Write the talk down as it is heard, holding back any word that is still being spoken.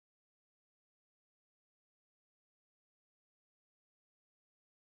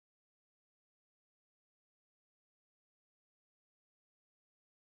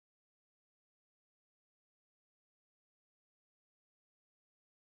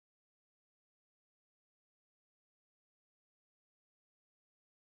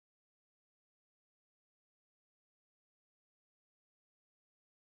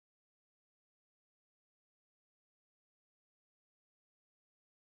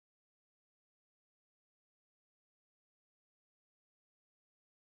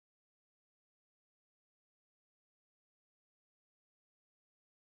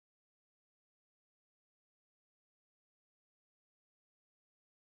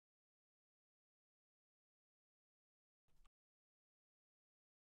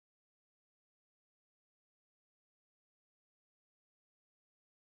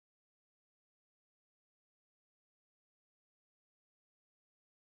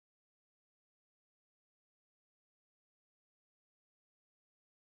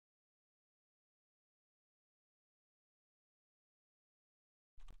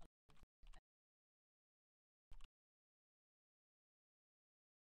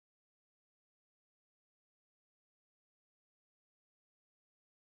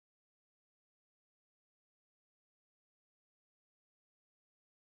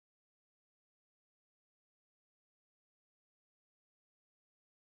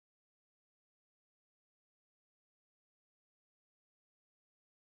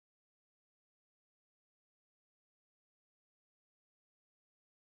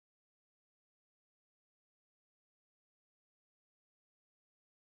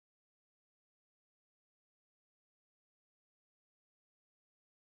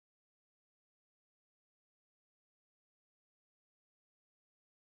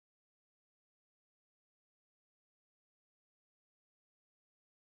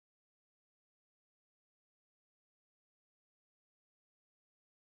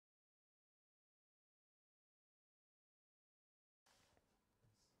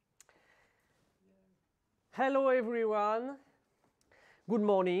Hello everyone, good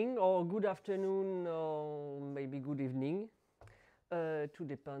morning or good afternoon or maybe good evening, to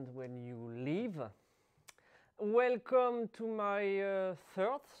depend when you live. Welcome to my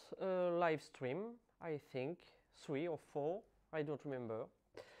third live stream, I think, 3 or 4, I don't remember.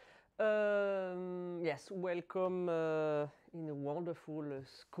 Yes, welcome in a wonderful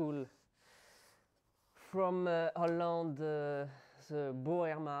school from Holland, the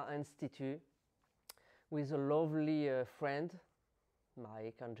Boerma Instituut, with a lovely friend,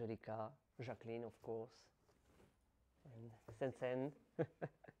 Mike, Angelica, Jacqueline, of course, and Sensen.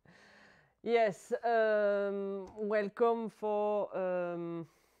 Yes, welcome for the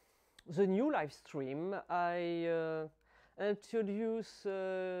new live stream. I introduce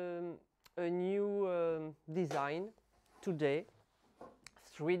a new design today,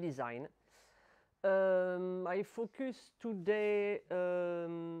 3 design. I focus today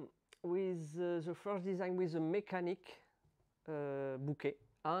with the first design with a mechanic bouquet,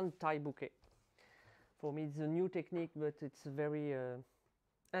 anti-bouquet. For me it's a new technique, but it's very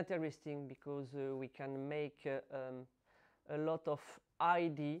interesting because we can make a lot of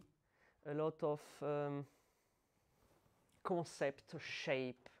idea, a lot of concept,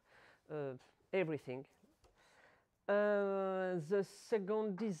 shape, everything. The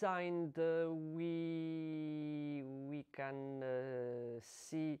second design, we can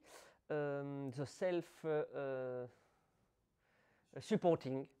see the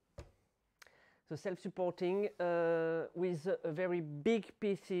self-supporting. The self-supporting with very big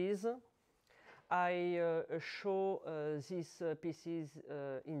pieces. I show these pieces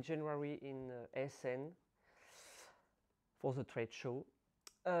in January in Essen for the trade show.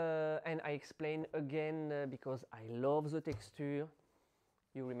 And I explain again because I love the texture,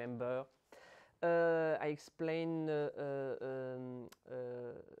 you remember. I explain a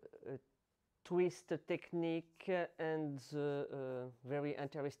twist technique and the very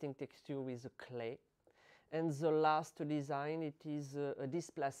interesting texture with the clay. And the last design, it is a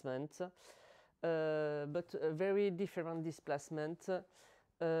displacement, but a very different displacement,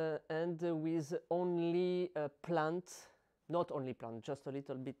 and with only a plant. Not only plant, just a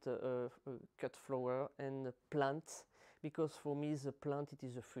little bit cut flower and plant, because for me the plant, it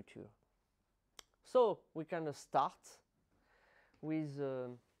is the future. So we can start with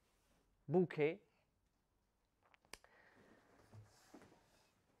bouquet.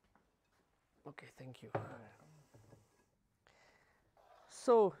 Okay, thank you.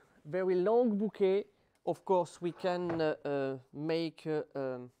 So very long bouquet. Of course, we can make a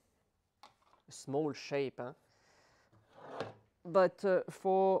small shape. Huh? But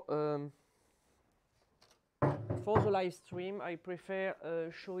for the live stream, I prefer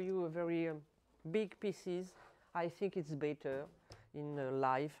show you a very big pieces. I think it's better in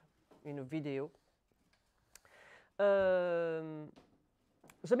live, in a video. The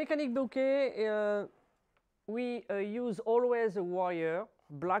mechanic bouquet, we use always a wire,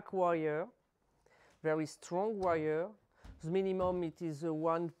 black wire, very strong wire. The minimum it is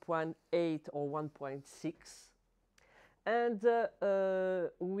 1.8 or 1.6. And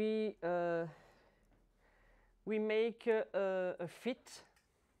we make a fit.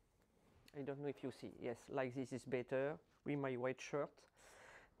 I don't know if you see. Yes, like this is better with my white shirt.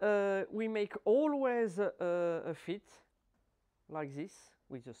 We make always a fit like this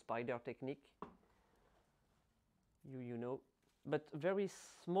with the spider technique. You know, but very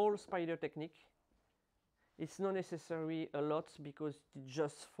small spider technique. It's not necessary a lot because it's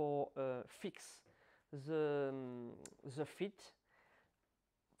just for fix the fit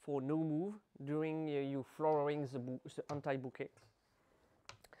for no move during you flowering the anti-bouquet.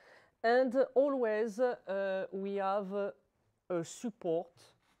 And always we have a support.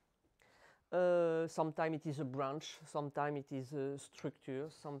 Sometimes it is a branch, sometimes it is a structure,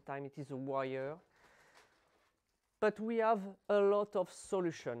 sometimes it is a wire. But we have a lot of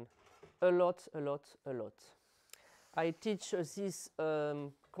solution, a lot. I teach this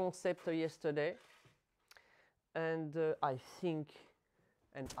concept yesterday. And I think,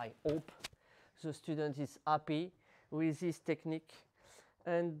 and I hope, the student is happy with this technique.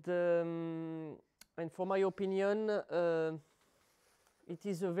 And for my opinion, it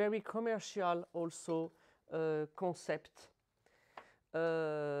is a very commercial also concept,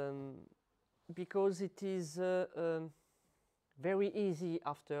 because it is very easy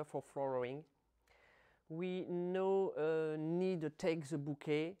after for flowering. We no need to take the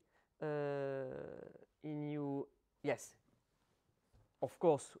bouquet yes, of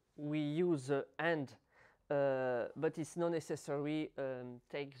course we use hand, but it's not necessary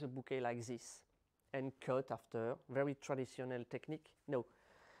take the bouquet like this and cut after, very traditional technique. No,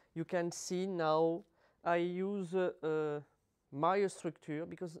 you can see now I use my structure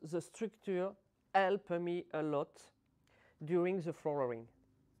because the structure helped me a lot during the flowering.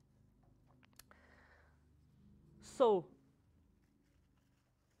 So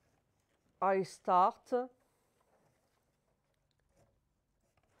I start.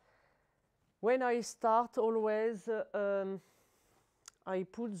 When I start, always I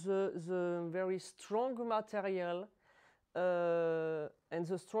put the very strong material, and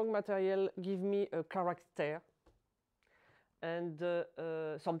the strong material give me a character, and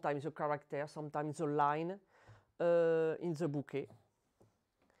sometimes a character, sometimes a line in the bouquet.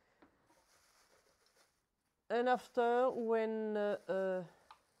 And after, when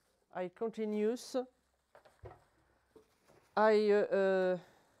I continues, I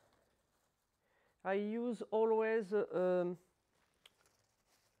use always,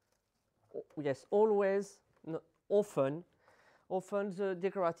 yes, always, no, often the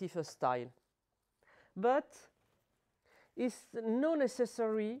decorative style. But it's not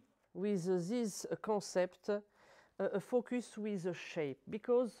necessary with this concept a focus with the shape,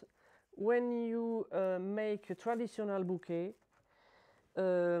 because when you make a traditional bouquet,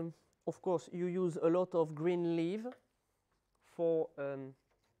 of course, you use a lot of green leaf for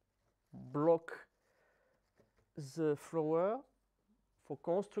block the flower, for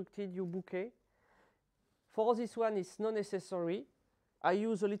constructed your bouquet. For this one, it's not necessary. I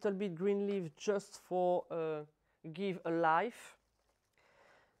use a little bit green leaf just for give a life.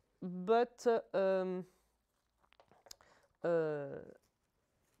 But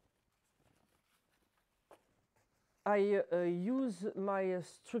I use my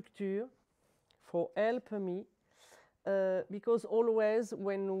structure for help me, because always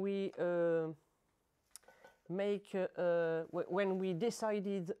when we when we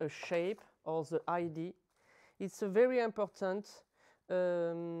decided a shape or the idea, it's very important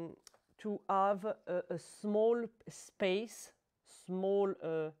to have a small space, small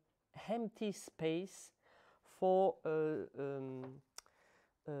empty space for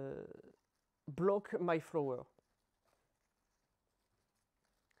block my flower.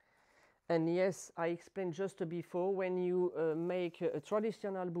 And yes, I explained just before, when you make a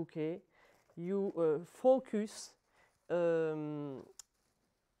traditional bouquet, you focus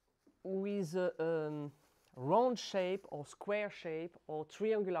with round shape or square shape or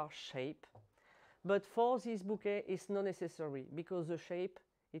triangular shape. But for this bouquet, it's not necessary, because the shape,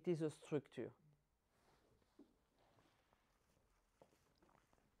 it is a structure.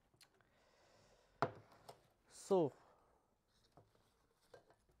 So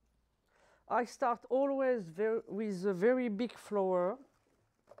I start always with a very big flower.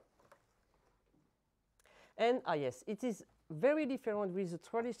 And yes, it is very different with the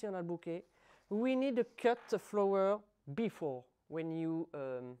traditional bouquet. We need to cut the flower before when you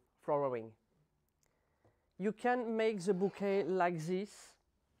flowering. You can make the bouquet like this,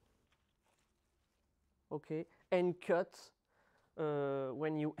 okay, and cut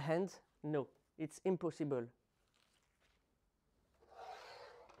when you hand. No, it's impossible.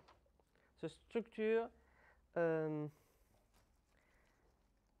 The structure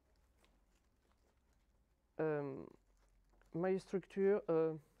my structure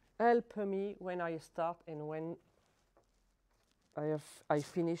help me when I start and when I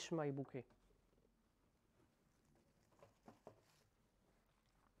finish my bouquet.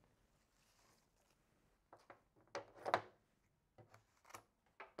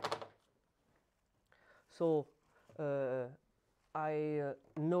 So I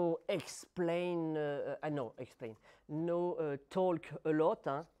no talk a lot.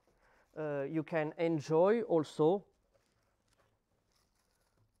 Huh? You can enjoy also.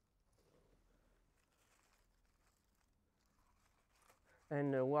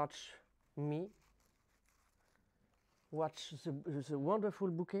 And watch me. Watch the wonderful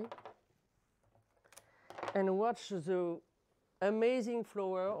bouquet. And watch the amazing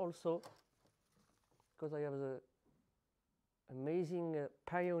flower also. Because I have the amazing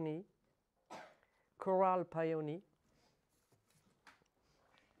peony, coral peony.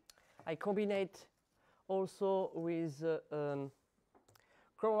 I combine it also with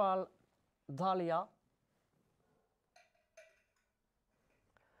coral dahlia.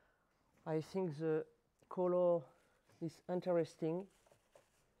 I think the color is interesting.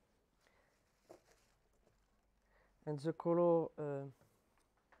 And the color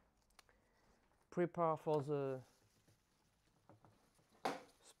prepare for the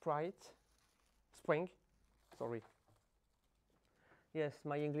spring. Sorry. Yes,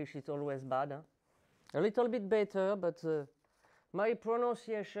 my English is always bad. Huh? A little bit better, but my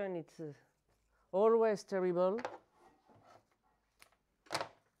pronunciation it's always terrible.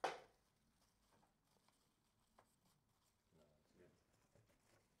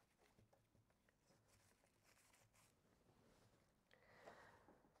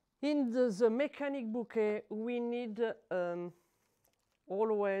 In the mechanic bouquet, we need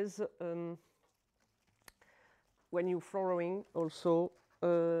always, when you're flowering also,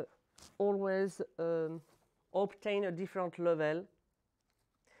 always obtain a different level,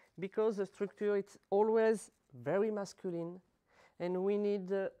 because the structure is always very masculine, and we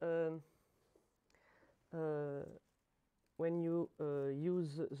need, when you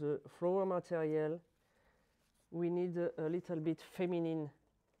use the flower material, we need a little bit feminine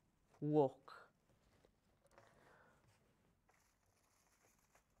work.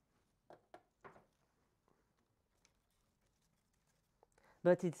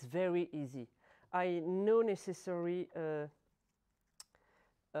 But it's very easy. I no necessary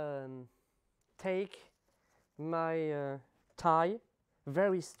take my tie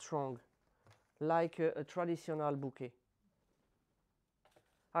very strong, like a traditional bouquet.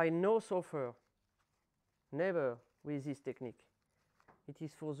 I no suffer, never with this technique. It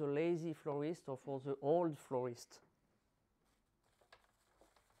is for the lazy florist or for the old florist.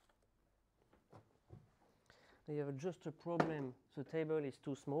 I have just a problem. The table is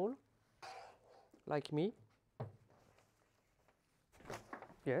too small, like me.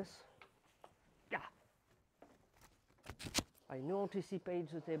 Yes. Yeah. I no anticipate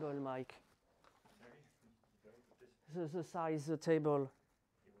the table, Mike. The size the table.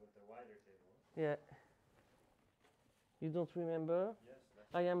 You want the wider table? Yeah. You don't remember? Yes.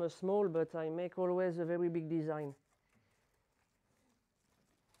 I am a small, but I make always a very big design.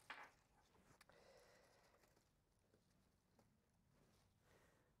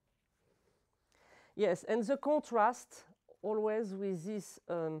 Yes, and the contrast always with this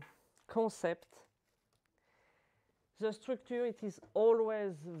concept. The structure, it is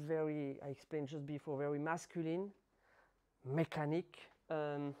always very, I explained just before, very masculine, mechanic,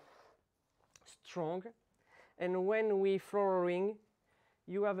 strong. And when we flowering,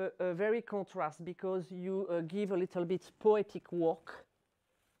 you have a very contrast, because you give a little bit poetic work.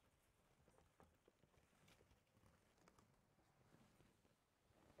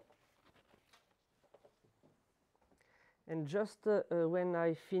 And just when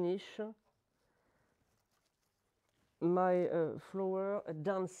I finish my flower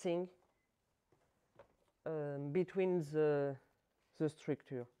dancing between the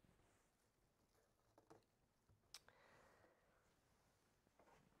structure.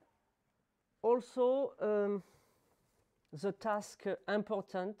 Also, the task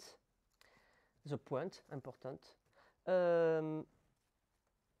important, the point important.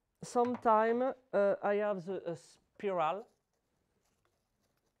 Sometime I have a spiral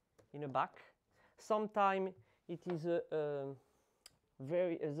in the back. Sometime it is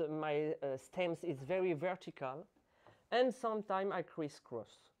very my stems is very vertical, and sometime I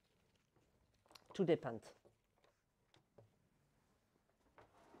crisscross. To depend.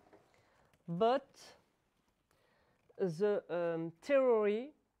 But the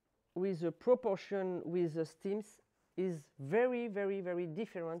theory with the proportion with the stems is very, very, very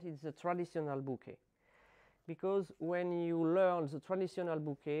different in the traditional bouquet. Because when you learn the traditional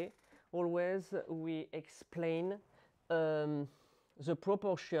bouquet, always we explain the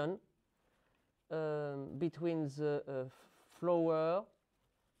proportion between the flower,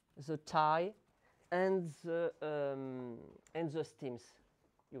 the tie, and the stems.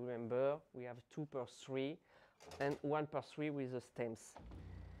 You remember, we have 2/3 and 1/3 with the stems.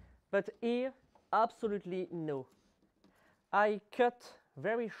 But here, absolutely no. I cut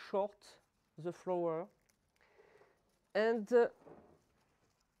very short the flower, and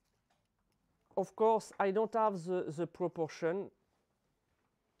of course, I don't have the proportion,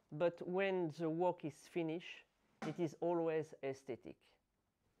 but when the work is finished, it is always aesthetic.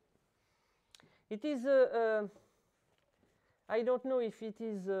 It is I don't know if it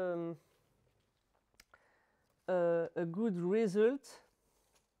is a good result.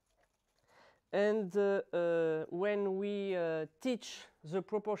 And when we teach the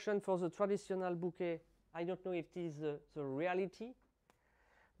proportion for the traditional bouquet, I don't know if it is the reality.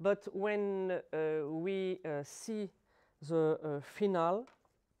 But when we see the final,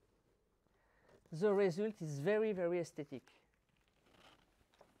 the result is very, very aesthetic.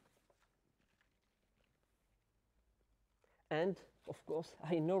 And, of course,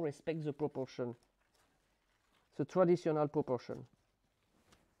 I now respect the proportion, the traditional proportion.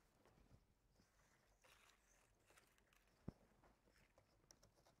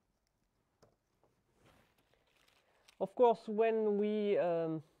 Of course, when we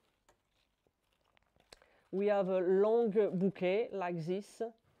have a long bouquet like this,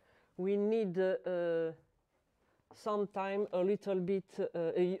 we need sometime a little bit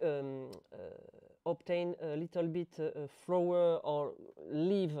obtain a little bit flower or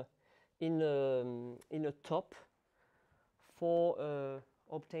leaf in a top for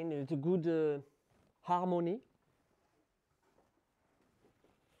obtain the good harmony.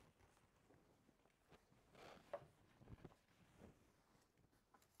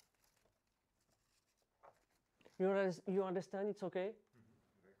 You understand? It's okay?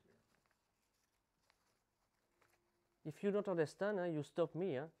 Very clear. If you don't understand, you stop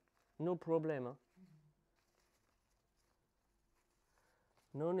me. No problem.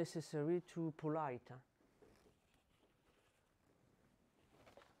 No necessary to polite.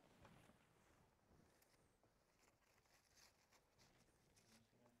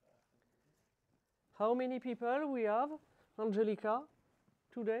 How many people we have, Angelica,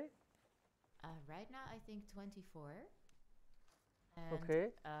 today? Right now, I think 24. And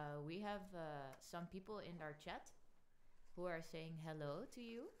Okay. we have some people in our chat who are saying hello to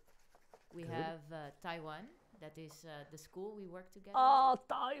you. We Good. have Taiwan, that is the school we work together Oh,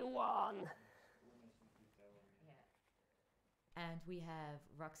 Taiwan! Yeah. And we have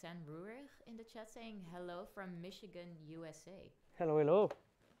Roxanne Ruerig in the chat saying hello from Michigan, USA. Hello, hello.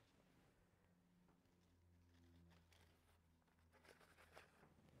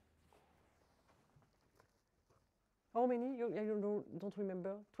 How many? You don't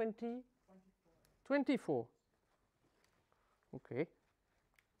remember? 20? 24. Okay.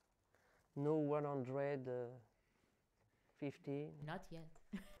 No 150? Not yet.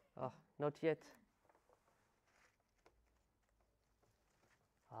 Ah, not yet.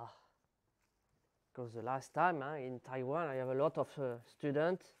 Ah, because the last time in Taiwan, I have a lot of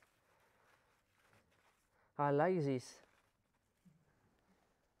students. I like this.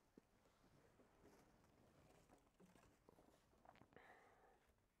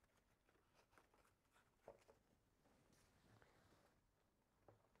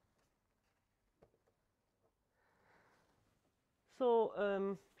 So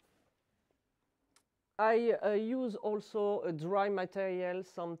I use also a dry material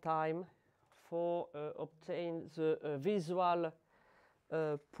sometime for obtain the visual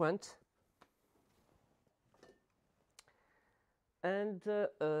point. And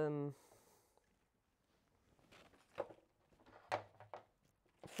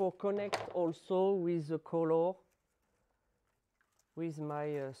for connect also with the color with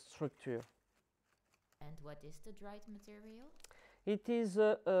my structure. And what is the dried material? It is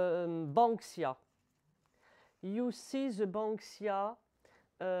Banksia. You see the Banksia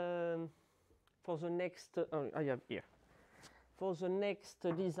for the next, I have here. For the next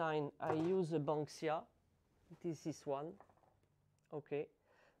design, I use the Banksia. It is this one. Okay.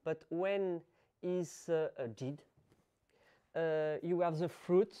 But when is did, you have the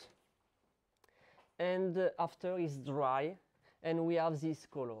fruit, and after is dry, and we have this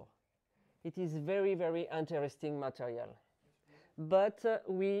color. It is very, very interesting material. But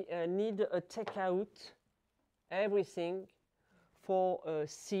we need to take out everything for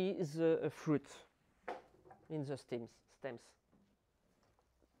see the fruit in the stems.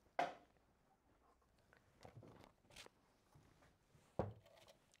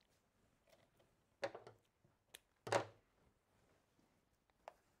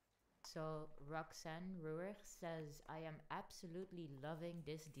 So Roxanne Ruerig says, I am absolutely loving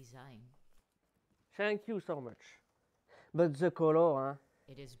this design. Thank you so much. But the color,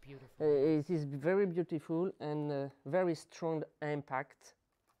 It is beautiful. it is very beautiful and very strong impact.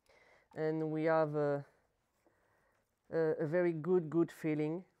 And we have a very good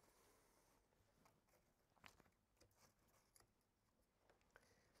feeling.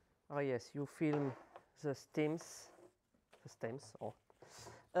 Oh yes, you film the stems.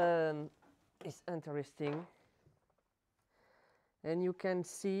 It's interesting. And you can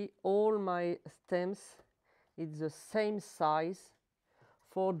see all my stems. It's the same size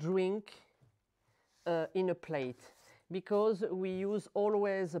for drink in a plate, because we use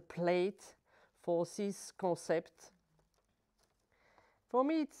always a plate for this concept. For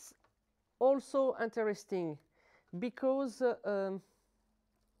me, it's also interesting because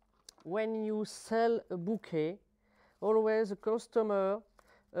when you sell a bouquet, always the customer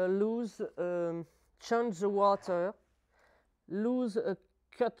change the water,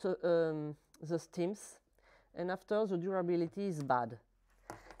 cut the stems, and after the durability is bad.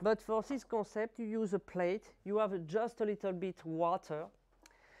 But for this concept, you use a plate, you have just a little bit water,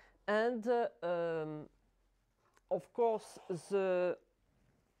 and of course the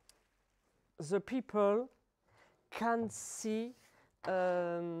people can see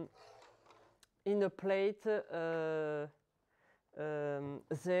in a plate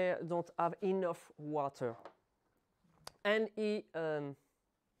they don't have enough water. And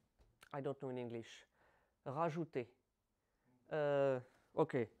I don't know in English. Rajouter.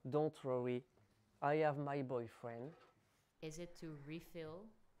 Okay, don't worry. I have my boyfriend. Is it to refill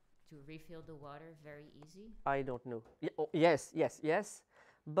the water very easy? I don't know. Yes, yes, yes.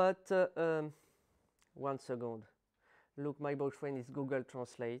 But 1 second. Look, my boyfriend is Google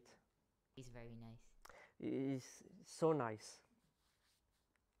Translate. He's very nice. He's so nice.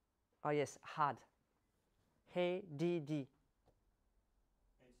 Ah, yes, had. Hey, D. HDD?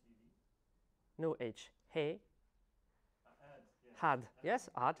 No H. Hey, Add, yes. had. Yes,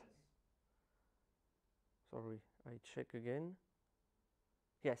 had. Yes. Sorry, I check again.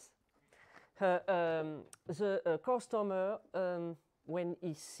 Yes. The customer, when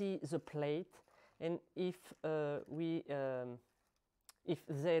he see the plate, and if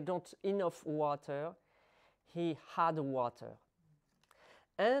they don't enough water, he had water.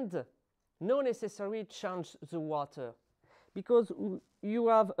 And no necessary change the water, because you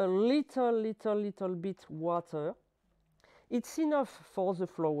have a little bit water. It's enough for the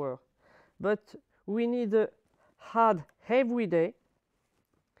flower, but we need add every day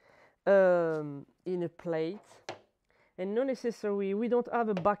in a plate, and no necessary, we don't have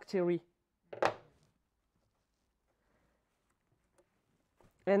a bacteria.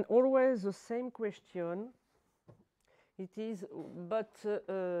 And always the same question. It is, but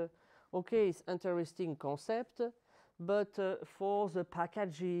okay, it's interesting concept, but for the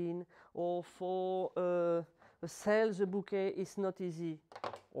packaging or for sell the bouquet, it's not easy.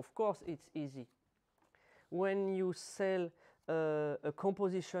 Of course, it's easy. When you sell a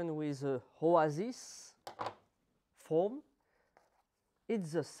composition with oasis foam,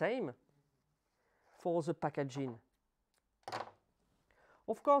 it's the same for the packaging.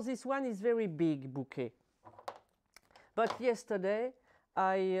 Of course, this one is very big bouquet. But yesterday,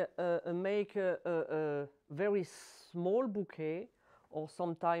 I make a very small bouquet, or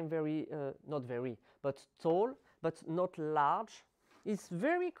sometimes very, not very, but tall, but not large. It's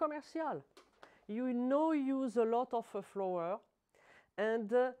very commercial. You know, use a lot of flower,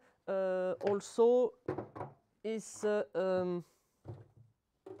 and also is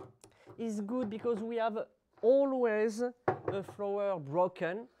good because we have always a flower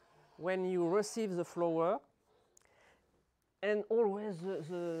broken when you receive the flower, and always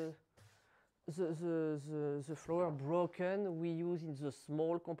the flower broken we use in the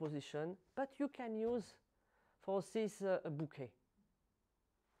small composition, but you can use for this bouquet.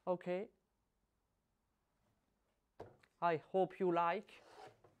 Okay. I hope you like.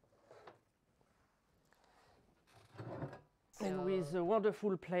 And with a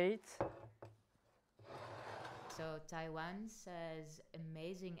wonderful plate. So Taiwan says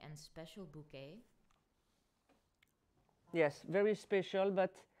amazing and special bouquet. Yes, very special,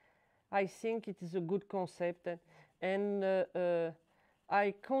 but I think it is a good concept, and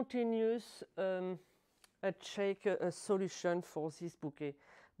I continues check a solution for this bouquet.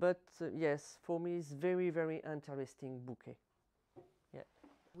 But yes, for me, it's very, very interesting bouquet. Yeah.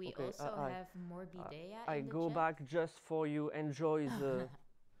 We okay, also have Morbidea I in the go chat. back just for you. Enjoy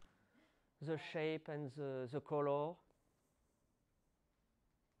the shape and the color.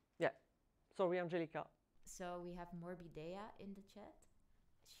 Yeah. Sorry, Angelica. So we have Morbidea in the chat.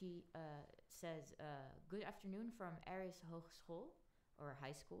 She says, good afternoon from Aris Hogeschool, or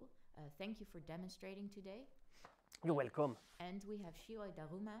high school. Thank you for demonstrating today. You're welcome. And we have Shioi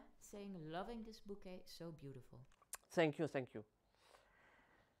Daruma saying, loving this bouquet, so beautiful. Thank you, thank you.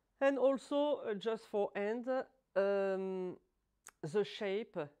 And also, just for end, the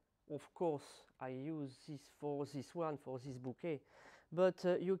shape, of course, I use this for this one, for this bouquet, but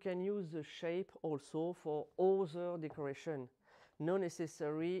you can use the shape also for other decoration. No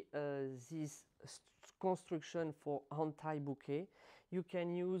necessary this construction for anti-bouquet. You can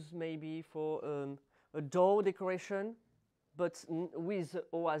use maybe for a door decoration, but with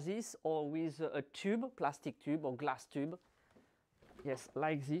oasis or with a tube, plastic tube or glass tube. Yes,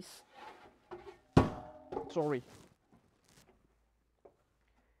 like this. Sorry.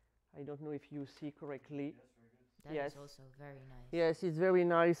 I don't know if you see correctly. That yes. is also very nice. Yes, it's very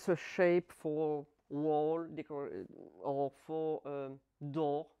nice shape for wall or for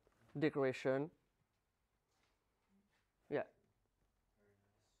door decoration. Yeah.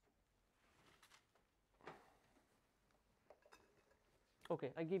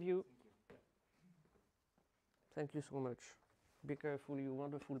 Okay, I give you. Thank you so much. Be careful, you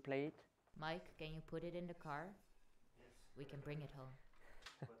wonderful plate. Mike, can you put it in the car? Yes. We can bring it home.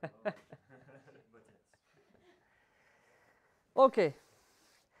 But yes. Okay.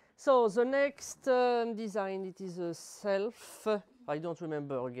 So the next design, it is a self. I don't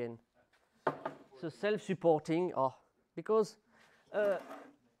remember again. The self-supporting. Oh, because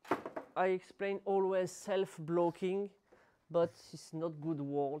I explain always self-blocking, but it's not good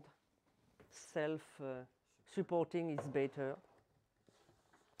word. Self-supporting is better.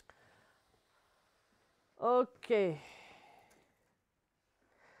 Okay.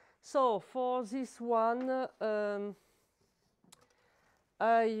 So for this one,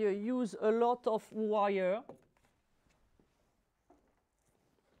 I use a lot of wire.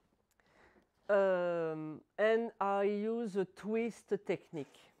 And I use a twist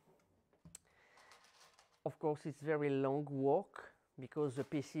technique. Of course, it's very long work because the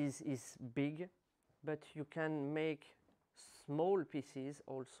pieces is big, but you can make small pieces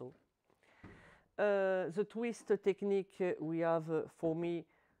also. The twist technique, we have for me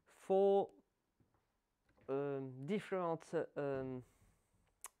 4 different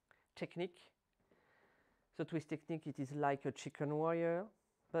technique. The twist technique, it is like a chicken wire,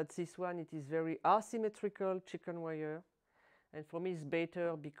 but this one, it is very asymmetrical chicken wire, and for me it's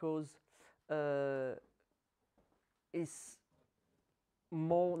better because it's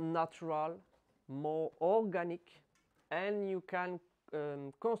more natural, more organic, and you can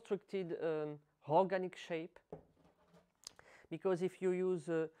construct organic shape. Because if you use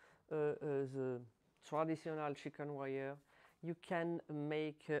the traditional chicken wire, you can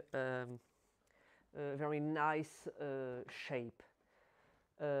make a very nice shape.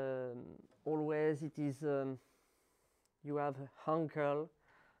 Always it is you have angle,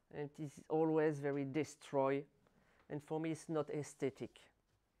 and it is always very destroy, and for me it's not aesthetic.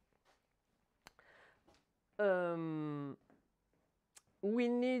 We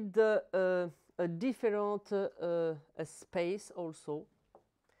need a different space also.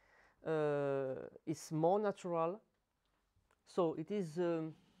 It's more natural, so it is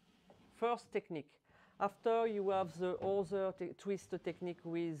first technique. After you have the other twist technique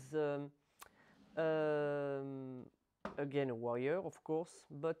with again a wire, of course,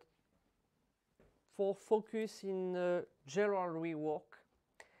 but for focus in jewelry work,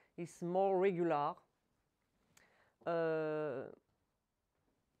 it's more regular. I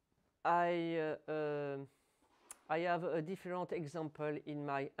have a different example in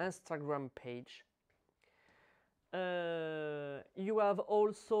my Instagram page. You have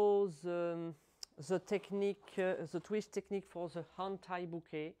also the technique, the twist technique for the hand-tie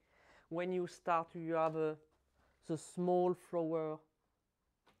bouquet. When you start, you have the small flower.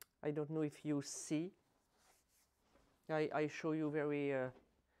 I don't know if you see. I show you very,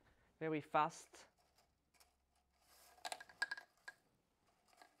 very fast.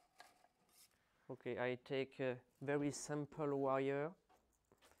 Okay, I take a very simple wire.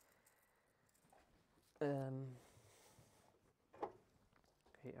 Okay,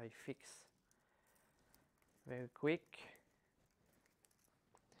 I fix very quick,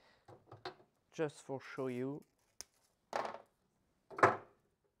 just for show you.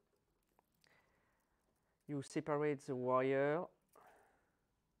 You separate the wire.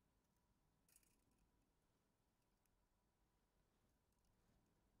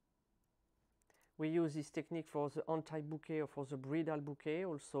 We use this technique for the hand-tie bouquet or for the bridal bouquet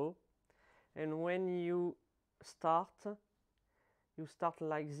also. And when you start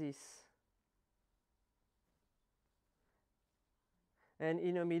like this. And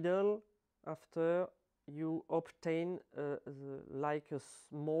in the middle, after, you obtain like a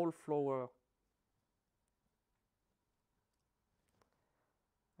small flower.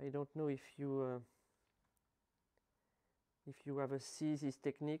 I don't know if you ever see this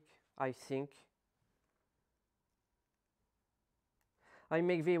technique. I think I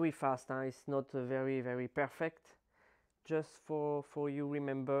make very fast. It's not very, very perfect. Just for you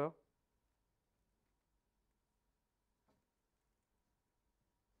remember.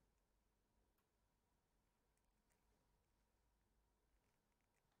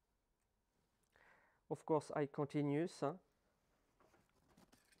 Of course, I continue.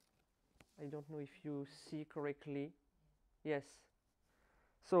 I don't know if you see correctly. Yes.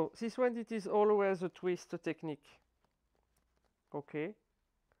 So this one, it is always a twist technique. Okay.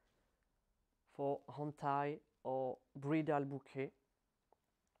 For hand-tie or bridal bouquet.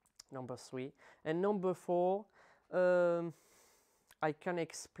 Number 3. And number 4, I can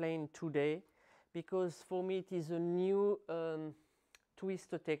explain today because for me it is a new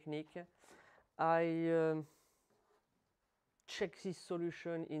twist technique. I checked this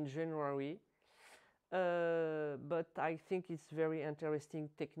solution in January, but I think it's very interesting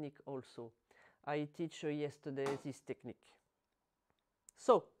technique also. I teach yesterday this technique.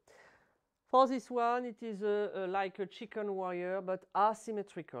 So, for this one, it is like a chicken wire, but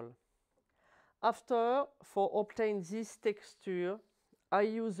asymmetrical. After, for obtain this texture, I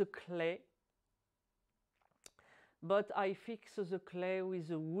use a clay. but I fix the clay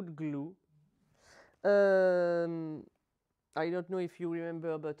with a wood glue. I don't know if you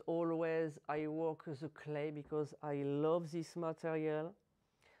remember, but always I work the clay because I love this material,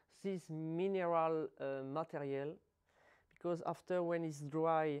 this mineral material, because after when it's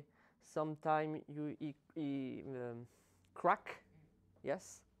dry, sometime it crack.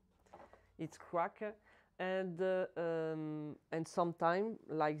 Yes, it's crack, and sometime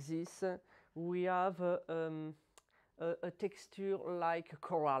like this we have a texture like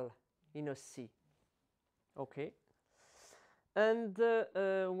coral in a sea. Okay. And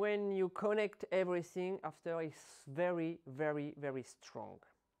when you connect everything after, it's very, very, very strong.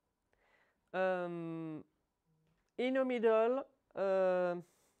 In the middle,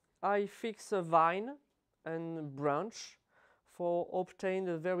 I fix a vine and branch for obtain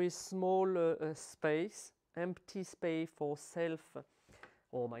a very small space, empty space for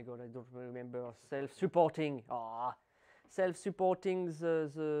oh my God, I don't remember, self-supporting, self-supporting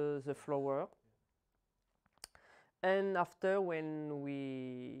the flower. And after when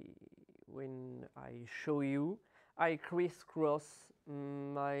I show you, I crisscross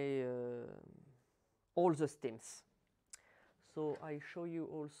my all the stems. So I show you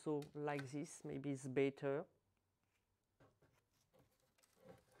also like this, maybe it's better.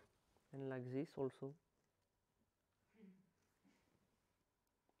 And like this also.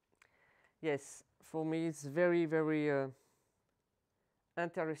 Yes, for me it's very, very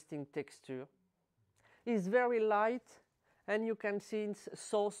interesting texture. It's very light, and you can see it's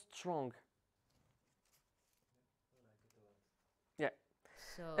so strong. Yeah.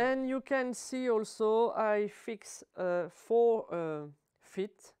 So And you can see also I fix 4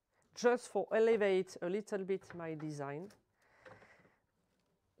 feet just for elevate a little bit my design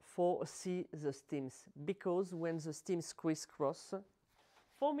for see the stems, because when the stems crisscross,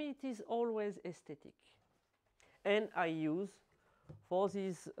 for me it is always aesthetic. And I use for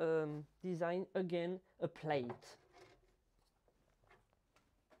this design again a plate.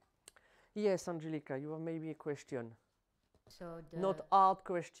 Yes, Angelica, you have maybe a question. so the Not hard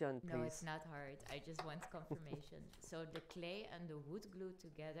question, please. no, it's not hard. I just want confirmation. So the clay and the wood glue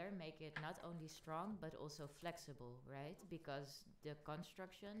together make it not only strong but also flexible, right? Because the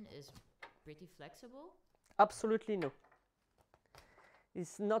construction is pretty flexible. Absolutely no.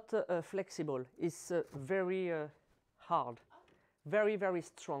 It's not flexible. It's very hard, very, very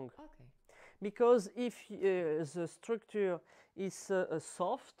strong. Okay. Because if the structure is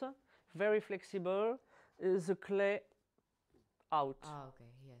soft, very flexible, the clay out. Ah, okay.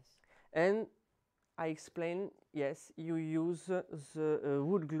 Yes. And I explain, yes, you use the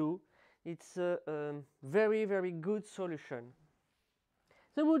wood glue. It's a very, very good solution.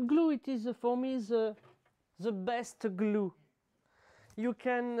 The wood glue, it is for me the best glue. You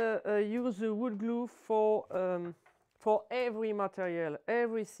can use the wood glue for every material,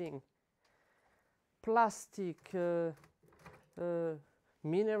 everything. Plastic,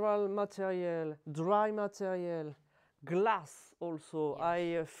 mineral material, dry material, glass also. Yes.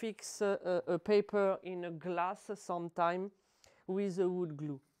 I fix a paper in a glass sometime with a wood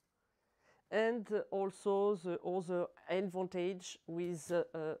glue. And also the other advantage with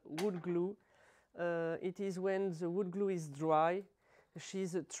wood glue, it is when the wood glue is dry,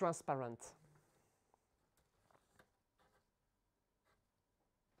 she's transparent.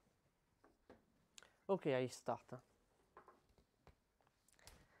 Okay, I start.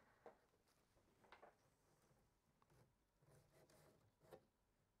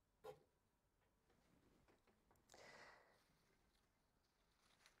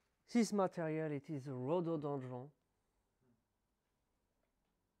 This material, it is a rhododendron.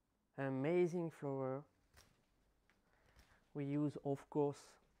 Amazing flower. We use, of course,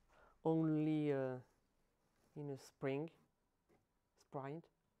 only in a spring. Spring,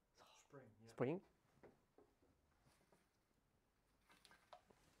 yeah. Spring.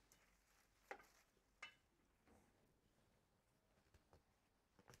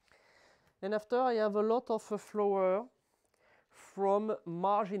 And after I have a lot of flower from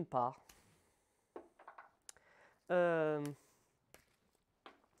margin par. A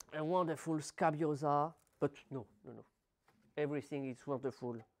wonderful scabiosa, but no. Everything is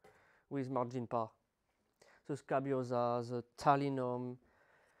wonderful with margin par. The scabiosa, the talinum,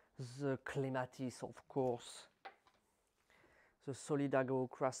 the clematis, of course, the solidago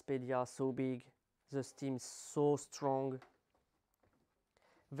craspedia, so big, the stem so strong,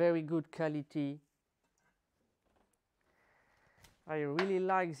 very good quality. I really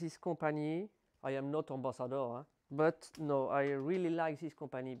like this company. I am not ambassador, but no, I really like this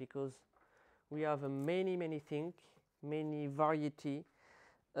company because we have many things, many variety,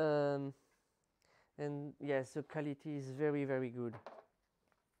 and And yes, the quality is very, very good.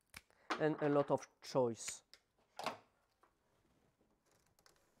 And a lot of choice.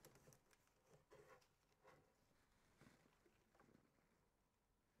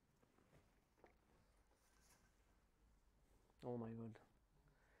 Oh my God,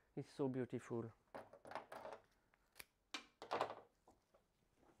 it's so beautiful.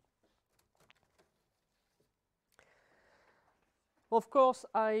 Of course,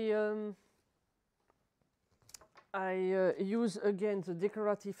 I use again the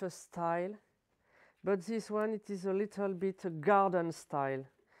decorative style, but this one it is a little bit a garden style.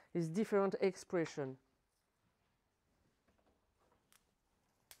 It's different expression.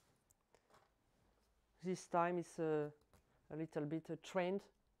 This time it's a little bit a trend,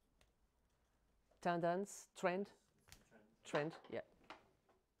 tendance, trend, yeah.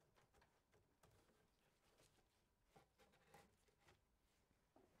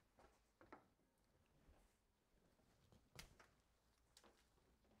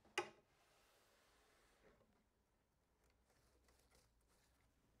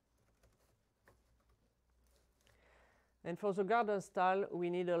 And for the garden style, we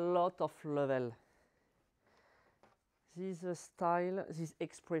need a lot of level. This style, this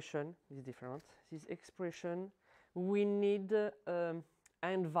expression is different. This expression, we need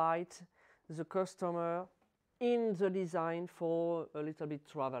invite the customer in the design for a little bit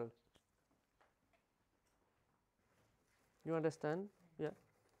travel. You understand? Yeah.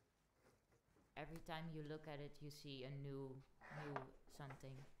 Every time you look at it, you see a new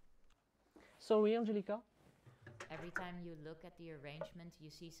something. Sorry, Angelica? Every time you look at the arrangement, you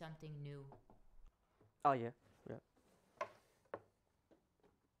see something new. Oh, yeah, yeah.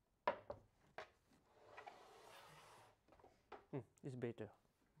 It's better.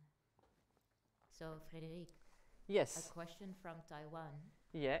 So, Frédéric. Yes. A question from Taiwan.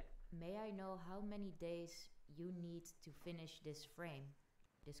 Yeah. May I know how many days you need to finish this frame,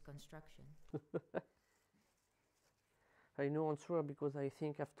 this construction? I no answer because I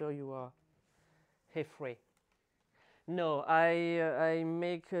think after you are halfway. No, I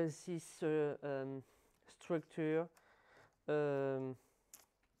make this structure.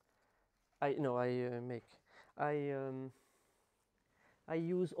 I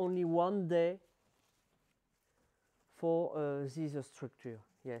use only 1 day for this structure.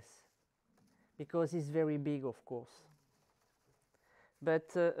 Yes, because it's very big, of course.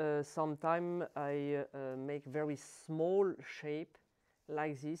 But sometimes I make very small shape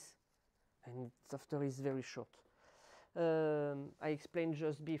like this, and after it's very short. I explained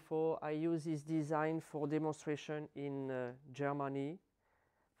just before, I use this design for demonstration in Germany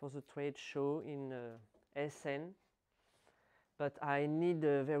for the trade show in Essen, but I need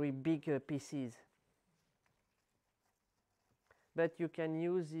very big pieces. But you can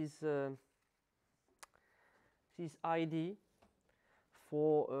use this idea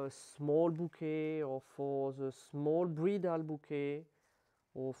for a small bouquet or for the small bridal bouquet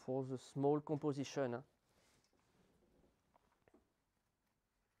or for the small composition.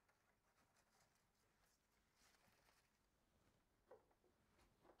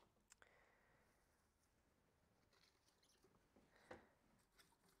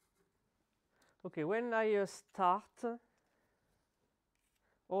 Okay, when I start,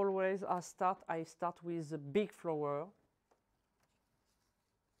 always I start with a big flower,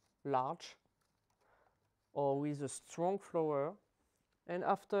 large, or with a strong flower, and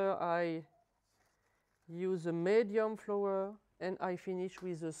after I use a medium flower and I finish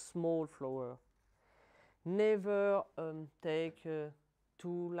with a small flower. Never take 2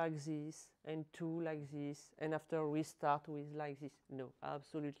 like this and 2 like this and after restart with like this. No,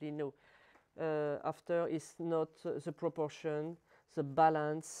 absolutely no. After it's not the proportion, the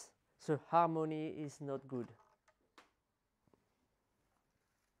balance, the harmony is not good.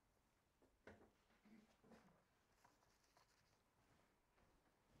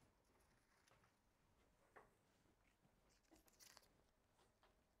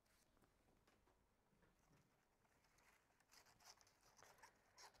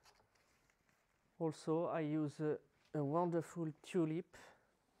 Also, I use a wonderful tulip.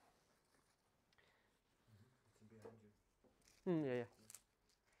 Yeah.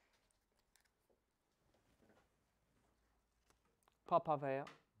 Papa vert.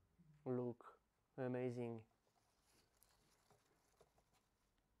 Look, amazing.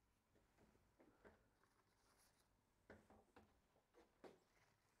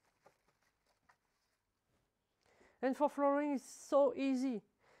 And for flooring, it's so easy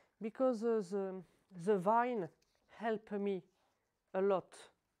because the vine helped me a lot.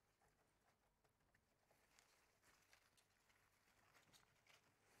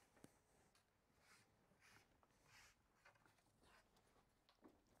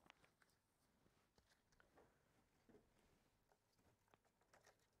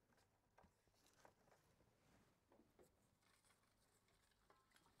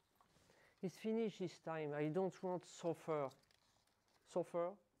 It's finished this time. I don't want suffer.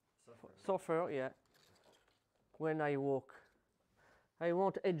 Suffer? Suffer. Suffer, yeah. When I walk. I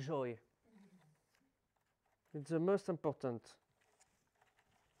want enjoy. It's the most important.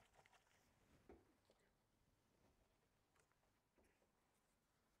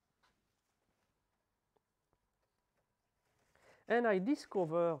 And I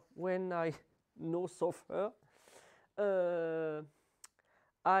discover when I no suffer,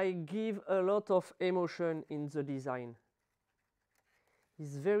 I give a lot of emotion in the design.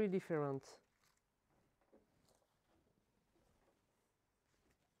 It's very different.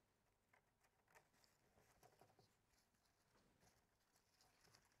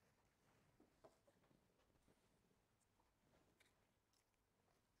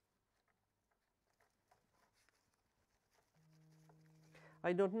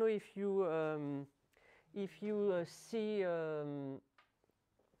 I don't know if you see in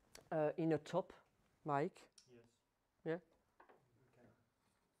a top, Mike. Yes. Yeah. We can.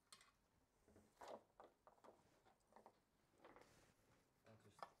 I'll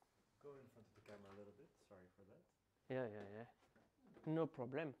just go in front of the camera a little bit. Sorry for that. Yeah, yeah, yeah. No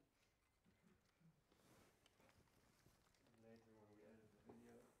problem. Later when we edit the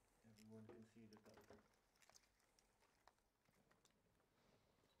video, everyone can see the top.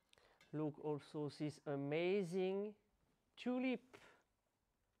 Look also this amazing tulip.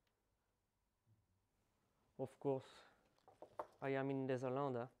 Of course, I am in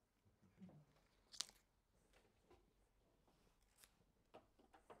Netherlands. Huh?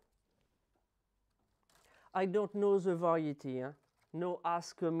 I don't know the variety. Huh? No,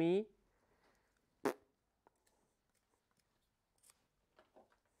 ask me.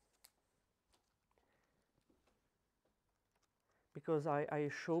 Because I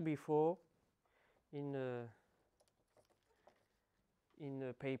show before in a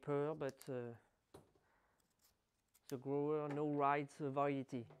paper, but the grower no writes the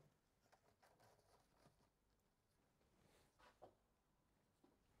variety.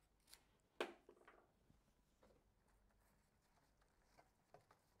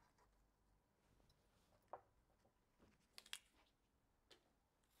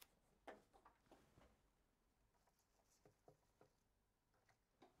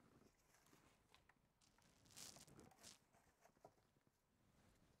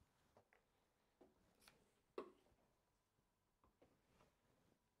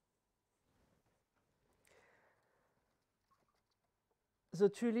 The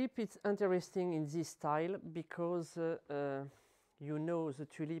tulip is interesting in this style because you know the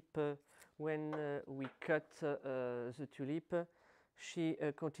tulip when we cut the tulip, she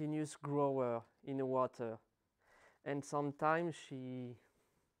continues grower in the water, and sometimes she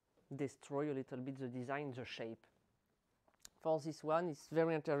destroy a little bit the design, the shape. For this one, it's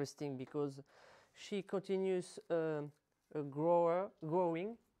very interesting because she continues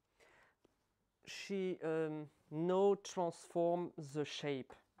growing. She now transform the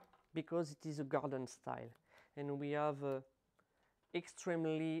shape because it is a garden style, and we have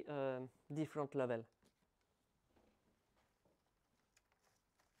extremely different level.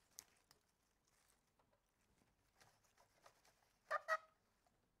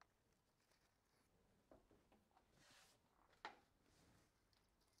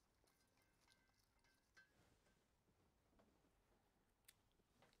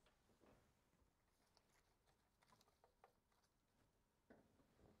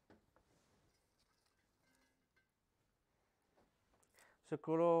 The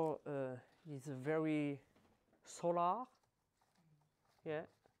color is very solar. Yeah.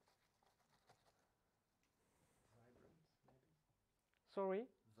 Vibrant, maybe? Sorry?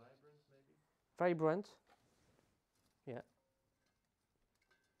 Vibrant, maybe? Vibrant. Yeah.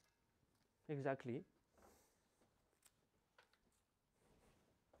 Exactly.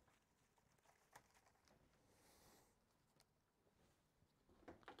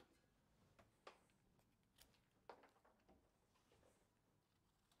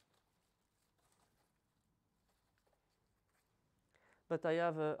 But I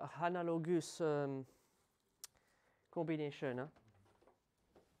have a analogous combination. Huh?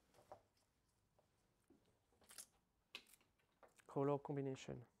 Color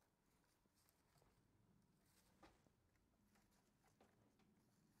combination.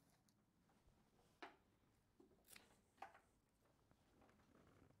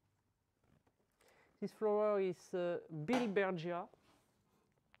 This flower is Bilbergia.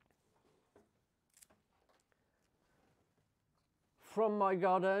 From my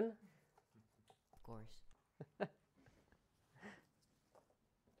garden. Of course.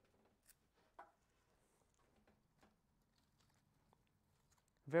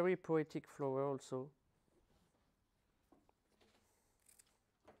 very poetic flower also.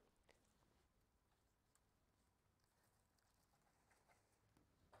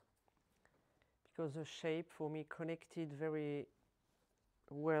 Because the shape for me connected very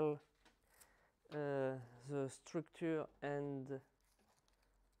well the structure and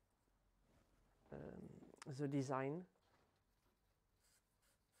the design.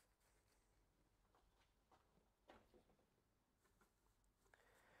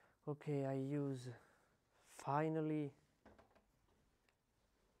 Okay, I use finally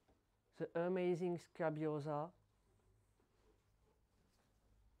the amazing Scabiosa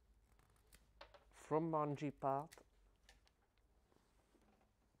from Manjipart.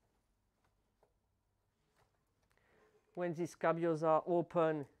 When these Scabiosa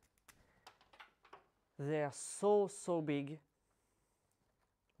open, they are so big,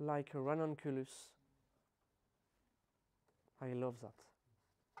 like a ranunculus. I love that.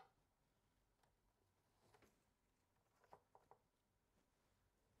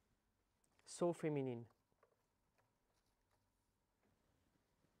 So feminine.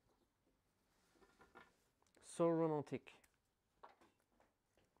 So romantic.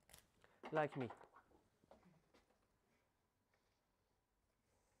 Like me.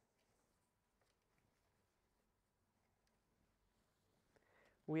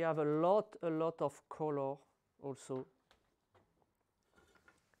 We have a lot of color also.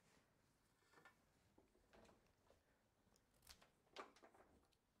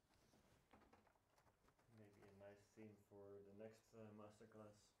 Maybe a nice theme for the next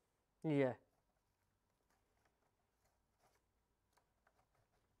masterclass. Yeah.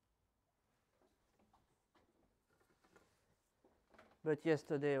 But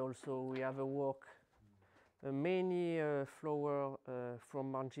yesterday also we have a walk, many flower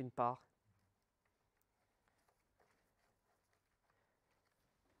from Manjipart.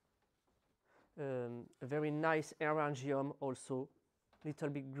 A very nice Erangium also, little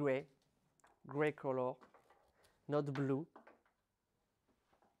bit gray color, not blue.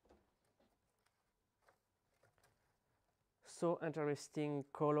 So interesting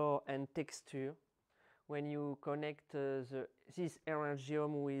color and texture when you connect this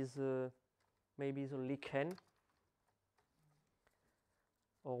Erangium with maybe the lichen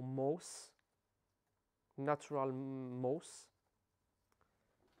or moss, natural moss.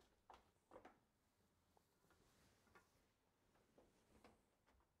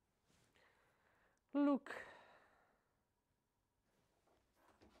 Look,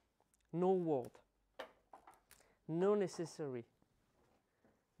 no word, no necessary,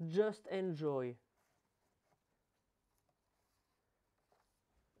 just enjoy.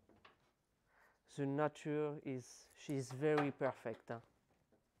 The nature she's very perfect. Huh?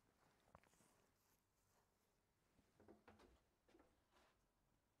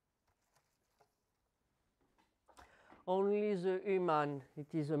 Only the human, it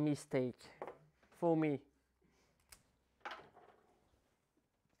is a mistake for me.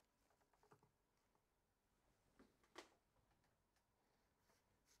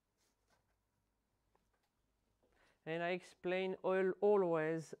 And I explain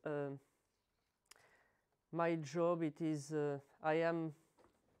always my job. It is I am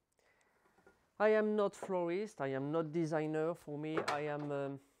not florist. I am not designer. For me, I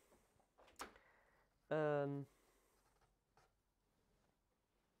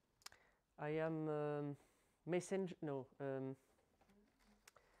am messenger. No.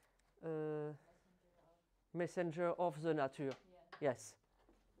 Messenger of the nature. Yeah. Yes.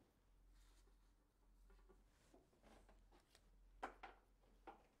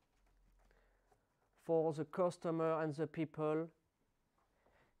 For the customer and the people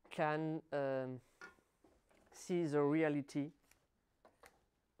can see the reality.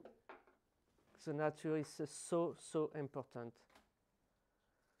 The nature is so important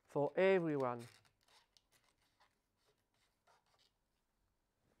for everyone.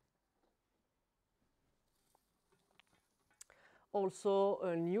 Also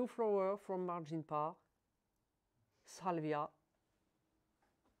a new flower from Manjipart, Salvia.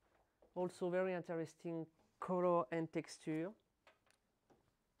 Also very interesting color and texture.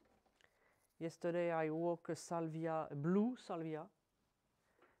 Yesterday I walked a salvia, a blue salvia,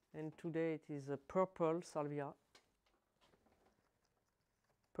 and today it is a purple salvia.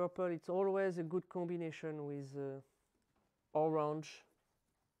 Purple, it's always a good combination with orange,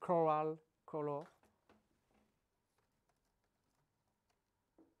 coral color.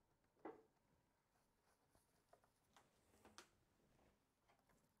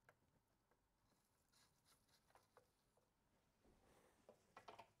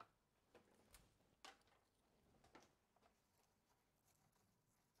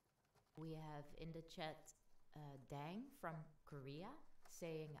 We have in the chat Dang from Korea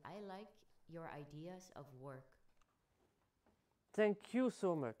saying, I like your ideas of work. Thank you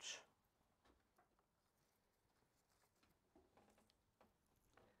so much.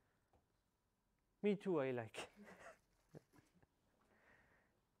 Me too, I like.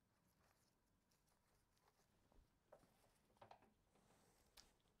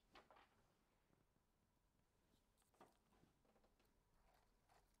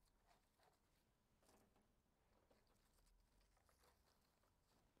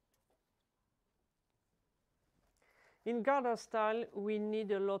 In garden style, we need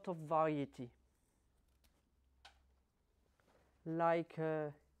a lot of variety. Like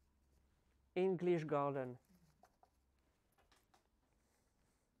English garden.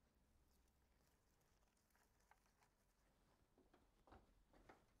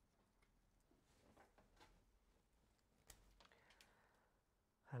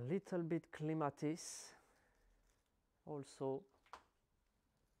 A little bit clematis also.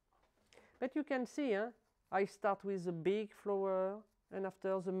 But you can see, I start with a big flower and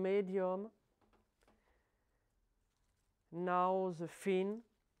after the medium. Now the thin.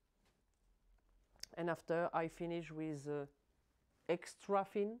 And after I finish with extra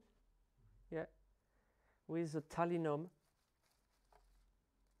thin. Yeah. With the talinum.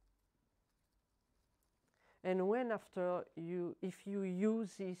 And when after if you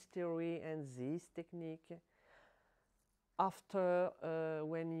use this theory and this technique, after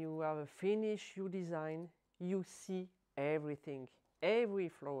when you have finished your design, you see everything, every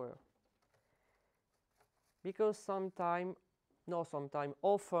flower. Because often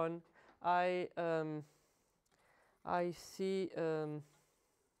I see the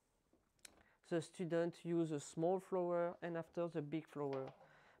student use a small flower and after the big flower.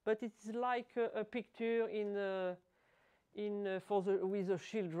 But it's like a picture with the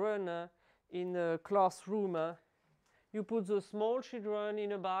children in a classroom. You put the small children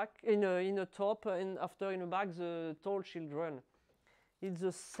in a top, and after in the back the tall children. It's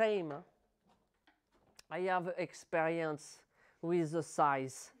the same. I have experience with the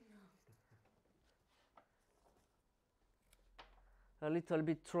size. A little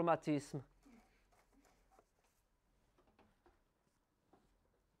bit traumatism.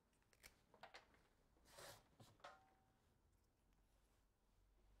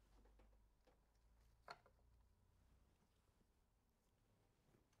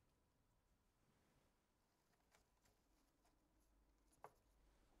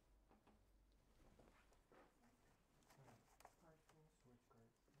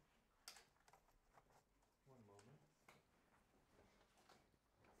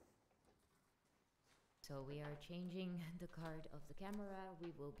 So we are changing the card of the camera.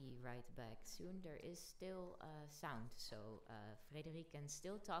 We will be right back soon. There is still sound, so Frédéric can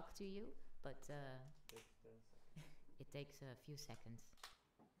still talk to you, but it takes a few seconds.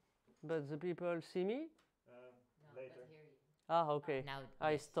 But the people see me? No, Later. but hear you. Ah, okay. Now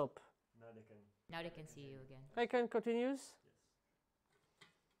I yes. stop. Now they can see you again. I can continue? Yes.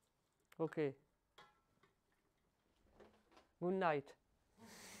 Okay. Good night.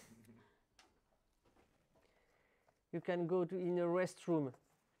 You can go in a restroom.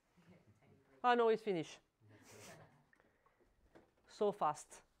 Ah, no, it's finished. So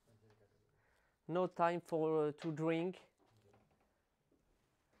fast. No time for to drink.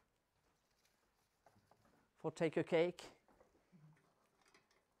 For take a cake.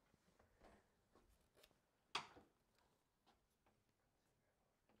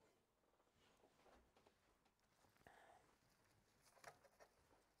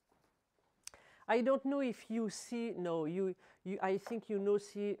 I don't know if you see, no, I think you know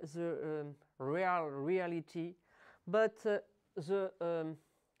see the reality, but the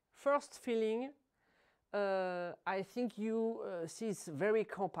first feeling, I think you see it's very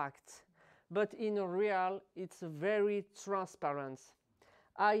compact, but in real it's very transparent.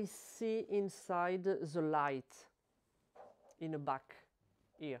 I see inside the light in the back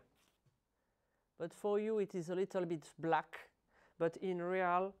here, but for you it is a little bit black, but in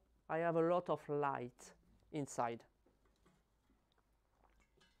real I have a lot of light inside.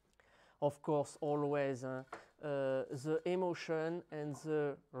 Of course, always the emotion and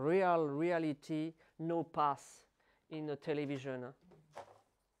the reality no pass in the television.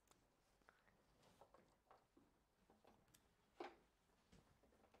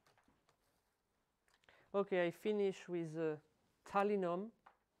 Okay, I finish with talinum,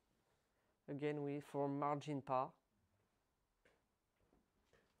 again from margin par.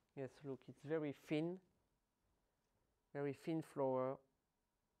 Yes, look, it's very thin flower.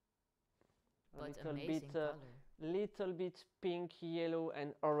 But amazing color. Little bit pink, yellow,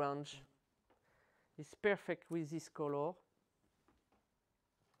 and orange. It's perfect with this color.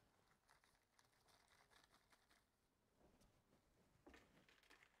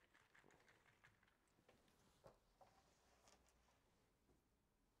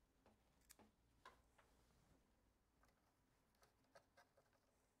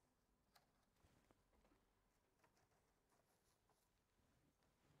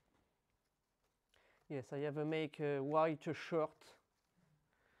 Yes, I have make a white shirt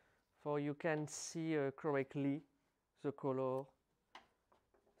for you can see correctly the color,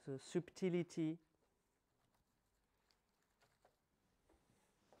 the subtlety.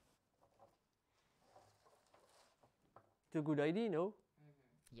 It's a good idea, no?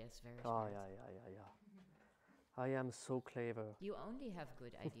 Yes, very Ah, smart. I am so clever. You only have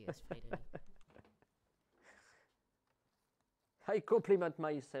good ideas, Frédéric. I compliment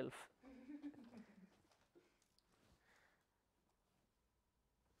myself.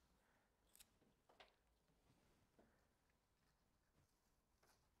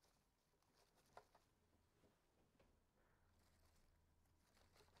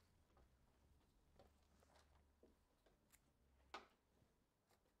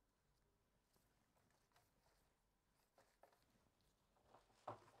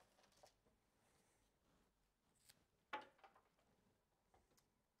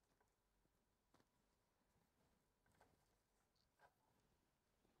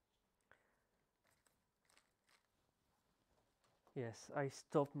 Yes, I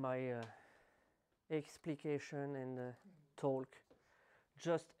stop my explication and talk.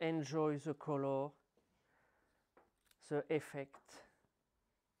 Just enjoy the color, the effect.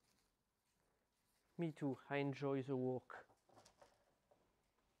 Me too, I enjoy the work.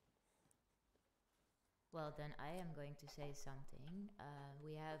 Well, then I am going to say something.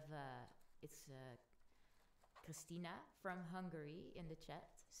 We have, it's Christina from Hungary in the chat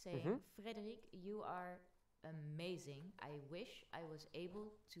saying, Frédéric, you are amazing. I wish I was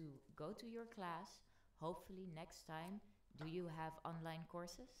able to go to your class. Hopefully next time. Do you have online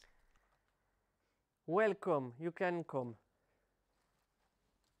courses? Welcome, you can come.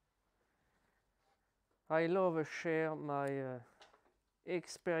 I love to share my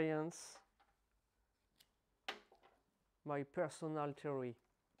experience, my personal theory.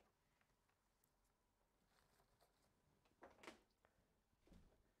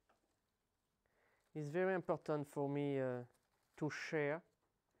 It's very important for me to share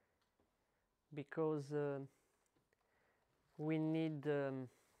because we need I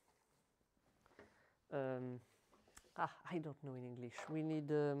don't know in English. We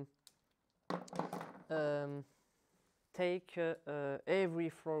need take every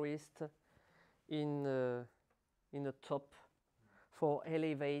florist in the top for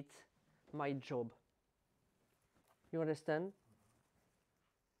elevate my job. You understand?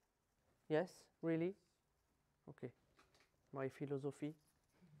 Yes, really? Okay. My philosophy.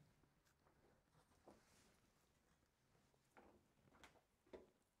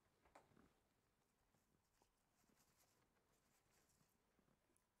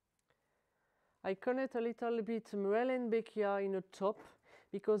 I connect a little bit Muellenbeckia in the top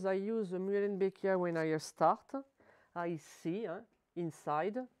because I use the Muellenbeckia when I start. I see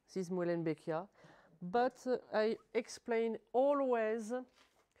inside this Muellenbeckia, but I explain always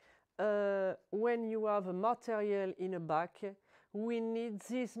when you have a material in the back, we need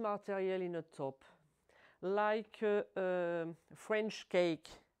this material in the top. Like French cake,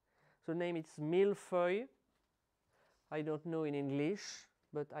 the name is millefeuille. I don't know in English,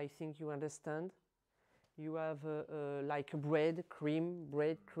 but I think you understand. You have like bread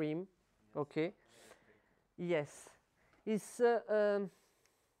cream, okay? Yes, it's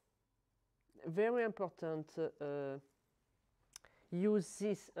very important use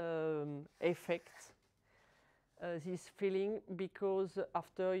this effect, this feeling, because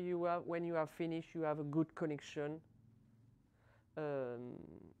after you have, when you have finished, you have a good connection,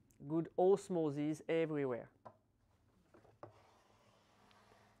 good osmosis everywhere.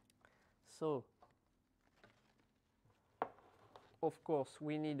 So, of course,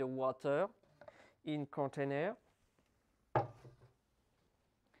 we need a water in container.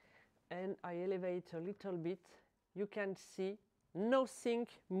 And I elevate a little bit. You can see nothing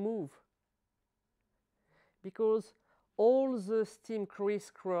move because all the steam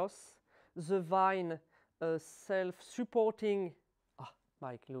crisscross, the vine self-supporting. Ah,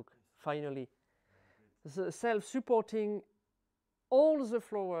 Mike, look, finally. The self-supporting all the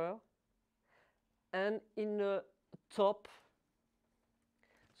flower, and in the top,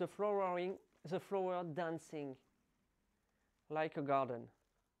 the flowering, the flower dancing like a garden.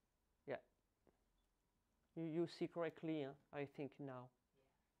 You see correctly, I think now.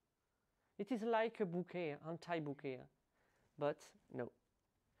 It is like a bouquet, anti-bouquet, but no.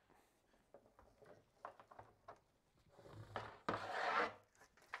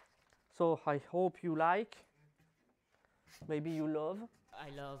 So I hope you like. Maybe you love.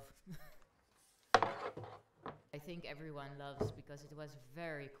 I love. I think everyone loves because it was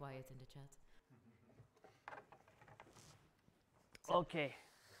very quiet in the chat. Okay.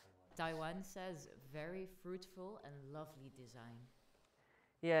 Taiwan says very fruitful and lovely design.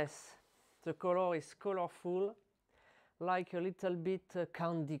 Yes, the color is colorful, like a little bit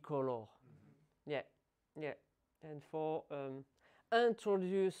candy color. Yeah, yeah. And for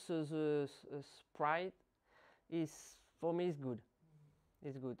introduce the sprite is for me is good.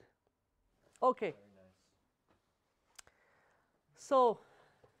 It's good. Okay. Very nice. So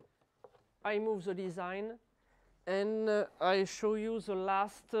I move the design and I show you the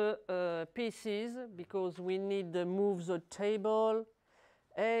last pieces because we need to move the table,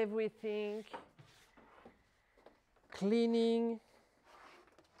 everything, cleaning.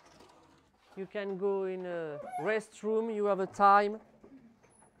 You can go in a restroom, you have a time.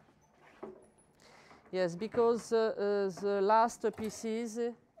 Yes, because the last pieces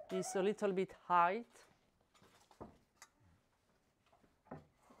is a little bit height.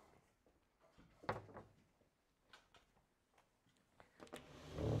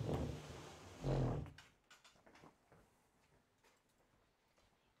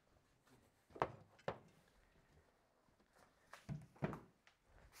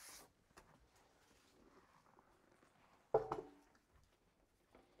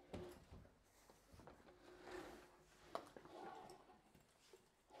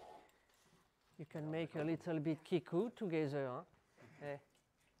 You can make a little bit kiku together. Huh?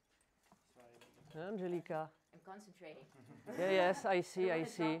 Angelica. I'm concentrating. Yeah, yes, I see, I Don't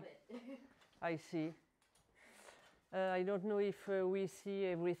see. wanna drop it. I see. I don't know if we see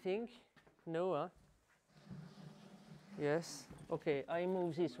everything. No, huh? Yes. Okay, I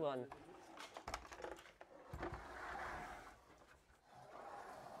move this one.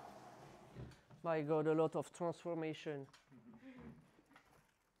 My God, a lot of transformation.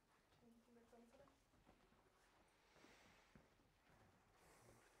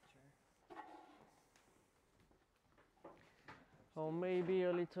 Or maybe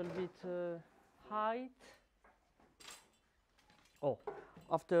a little bit height. Oh,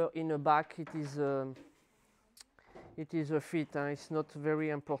 after in the back it is a fit. It's not very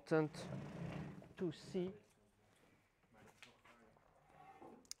important to see.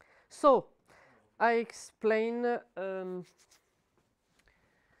 So I explain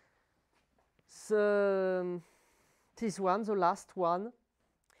this one, the last one.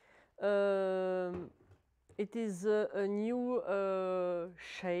 It is a new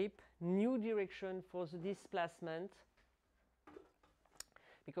shape, new direction for the displacement,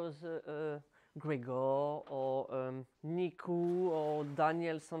 because Gregor or Niku or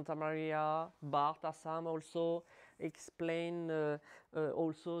Daniel Santamaria, Bart Assam also explain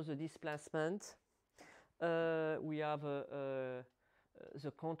also the displacement. We have the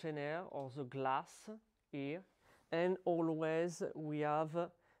container or the glass here, and always we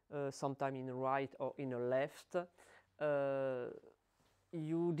have sometime in the right or in the left,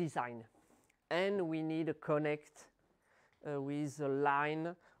 you design. And we need to connect with a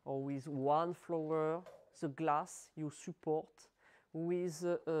line or with one flower, the glass you support with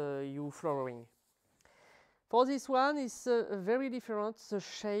you flowering. For this one, it's very different, the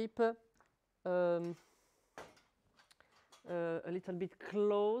shape, a little bit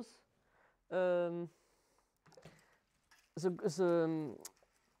close.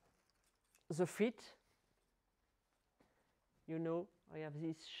 The fit, you know, I have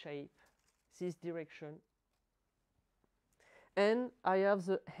this shape, this direction, and I have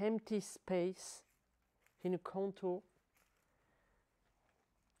the empty space in a contour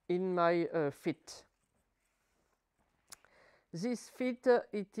in my fit. This fit,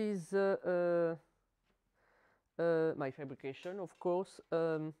 it is my fabrication, of course.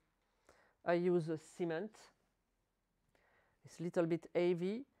 I use cement. It's a little bit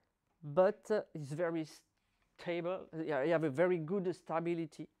heavy, but it's very stable. I have a very good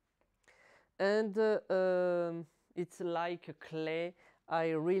stability. And it's like a clay.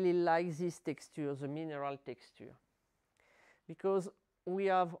 I really like this texture, the mineral texture, because we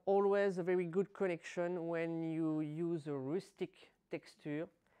have always a very good connection when you use a rustic texture,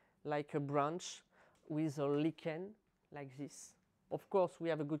 like a branch with a lichen, like this. Of course, we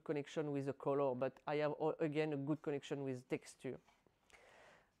have a good connection with the color, but I have again a good connection with texture.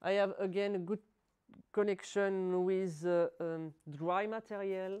 I have again a good connection with dry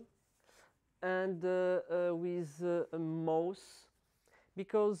material and with moss,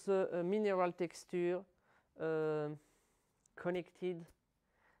 because mineral texture connected.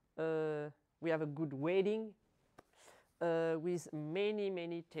 We have a good weighting with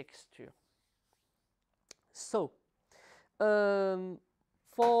many texture. So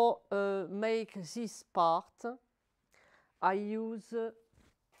for make this part, I use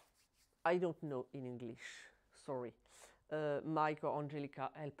I don't know in English. Sorry, Mike or Angelica,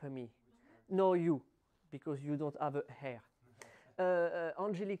 help me. No, you, because you don't have a hair.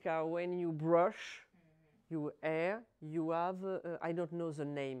 Angelica, when you brush your hair, you have I don't know the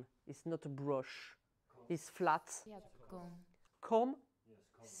name. It's not a brush. Comb. It's flat. Yeah, comb. Comb. Yes,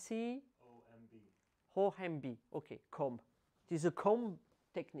 comb. C OMB. O-M-B. Okay, comb. It is a comb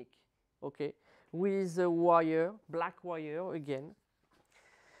technique. Okay, with a wire, black wire again.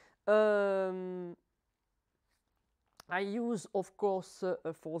 I use, of course,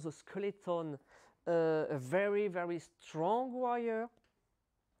 for the skeleton, a very strong wire,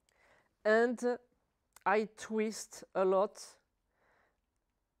 and I twist a lot.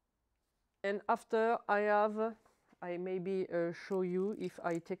 And after I maybe show you if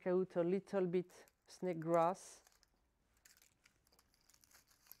I take out a little bit snake grass,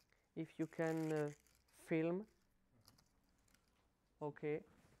 if you can film. Okay,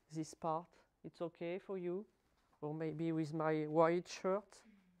 this part, it's okay for you? Or maybe with my white shirt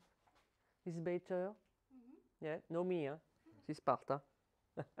is better? Yeah, no me, huh? This part, huh?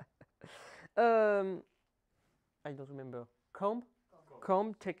 I don't remember. Comb?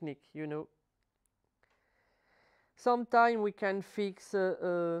 Comb technique, you know. Sometimes we can fix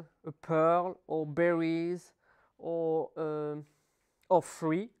a pearl or berries or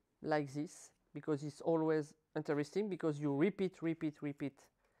free like this, because it's always interesting, because you repeat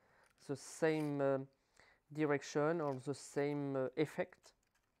the same direction or the same effect,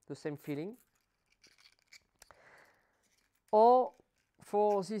 the same feeling. Or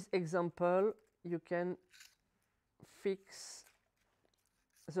for this example, you can fix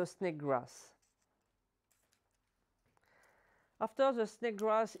the snake grass. After the snake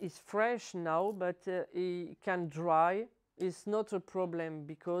grass is fresh now, but it can dry, it's not a problem,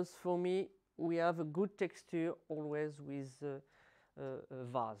 because for me we have a good texture always with a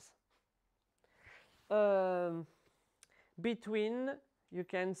vase. Between, you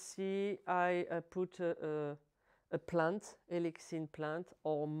can see I put a plant, elixir plant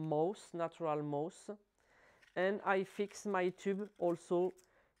or moss, natural moss, and I fix my tube also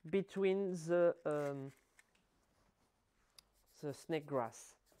between the snake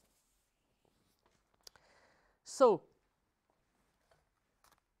grass. So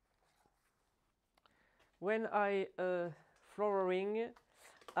when I flowering,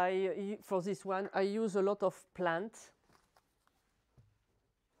 for this one I use a lot of plant.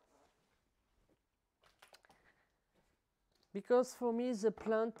 Because for me the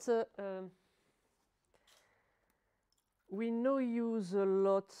plant, we no use a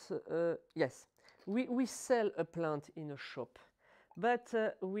lot, yes, we sell a plant in a shop, but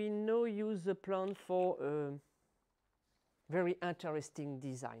we no use the plant for very interesting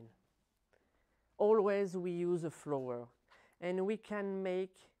design. Always we use a flower, and we can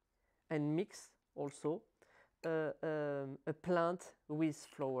make and mix also a plant with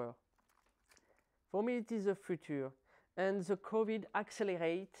flower. For me it is the future, and the COVID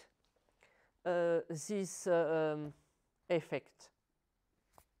accelerate this effect,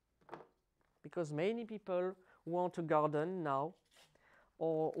 because many people want a garden now,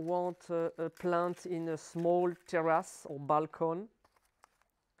 or want a plant in a small terrace or balcony,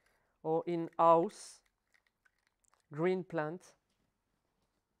 or in house, green plant.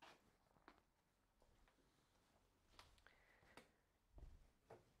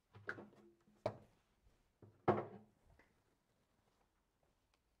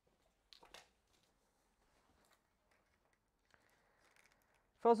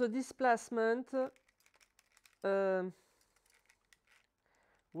 For the displacement,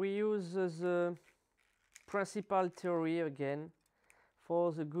 we use the principal theory again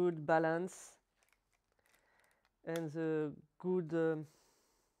for the good balance and the good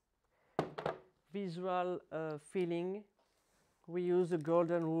visual feeling. We use the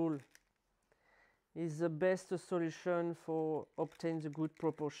golden rule. It's the best solution for obtain the good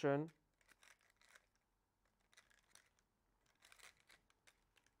proportion.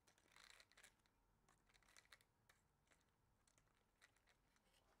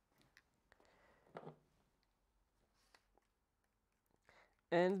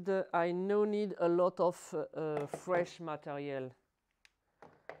 And I no need a lot of fresh material.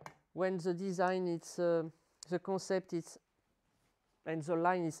 When the design, it's the concept is, and the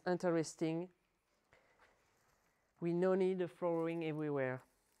line is interesting, We no need the flowering everywhere.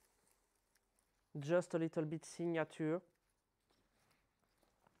 Just a little bit signature.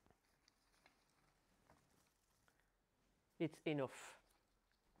 It's enough.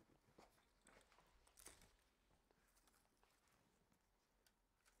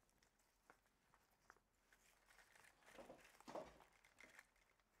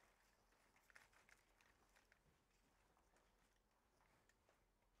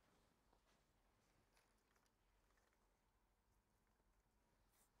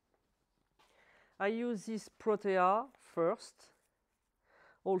 I use this Protea first.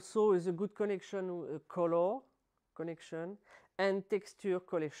 Also is a good connection, color connection and texture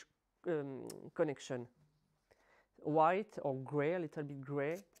connection. White or gray, a little bit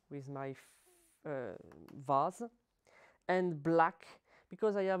gray with my vase, and black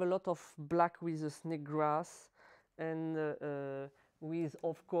because I have a lot of black with the snake grass and with,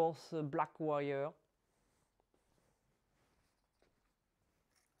 of course, black wire.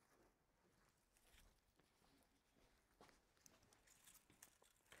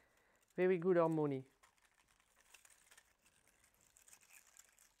 Very good harmony.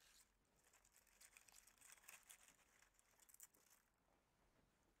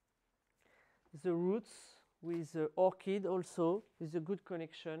 The roots with the orchid also is a good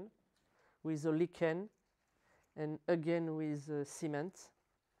connection with the lichen and again with cement.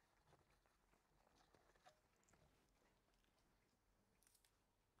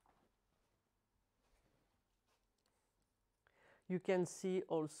 You can see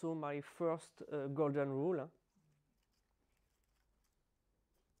also my first golden rule.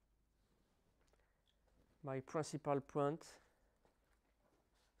 My principal point,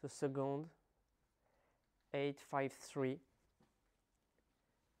 the second, 853.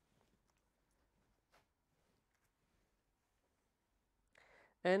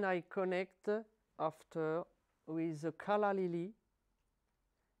 And I connect after with the calla lily,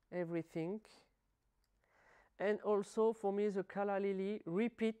 everything. And also for me the calla lily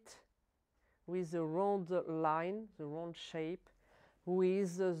repeat with the round line, the round shape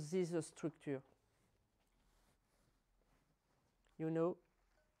with this structure. You know?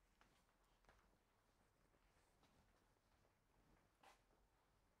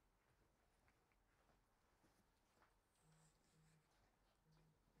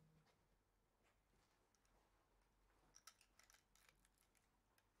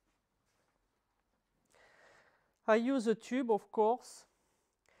 I use a tube, of course,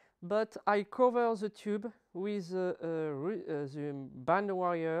 but I cover the tube with the band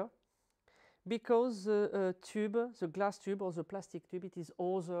wire because the tube, the glass tube or the plastic tube, it is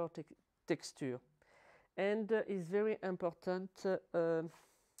other texture. And it's very important,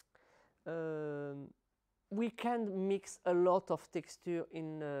 we can mix a lot of texture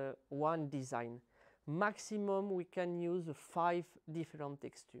in one design. Maximum we can use 5 different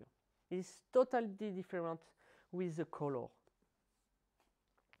textures. It's totally different with the color.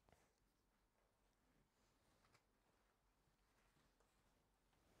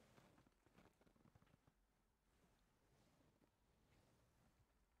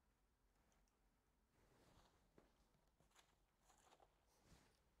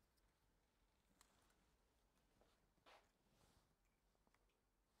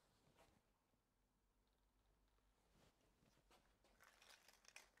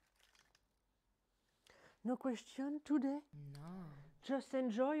 No question today? No. Just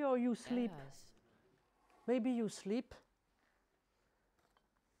enjoy or you sleep? Yes. Maybe you sleep.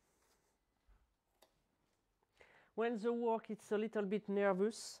 When the work it's a little bit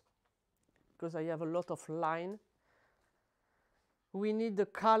nervous because I have a lot of line. We need a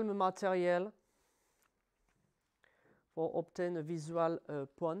calm material for obtain a visual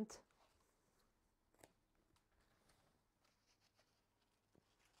point.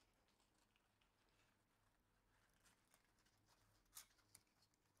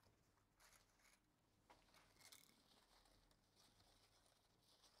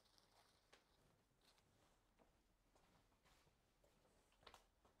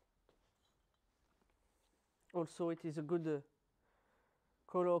 Also, it is a good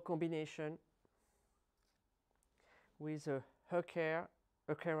color combination with a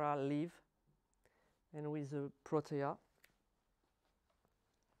Heuchera leaf and with a Protea.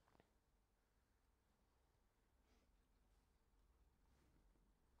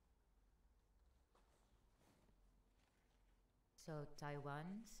 So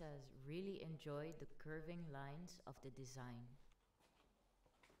Taiwan says really enjoy the curving lines of the design.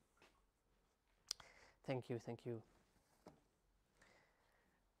 Thank you, thank you.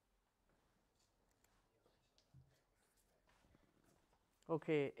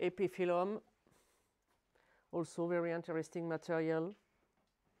 Okay, epiphyllum. Also very interesting material.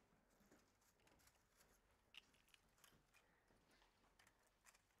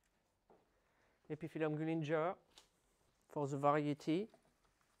 Epiphyllum Gullinger for the variety.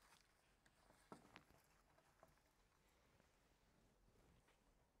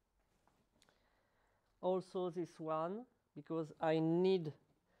 Also this one, because I need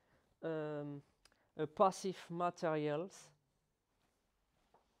a passive materials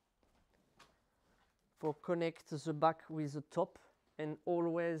for connect the back with the top, and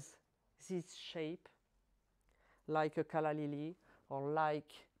always this shape, like a calla lily, or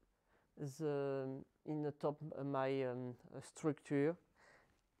like the in the top my structure,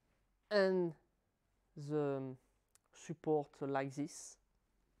 and the support like this.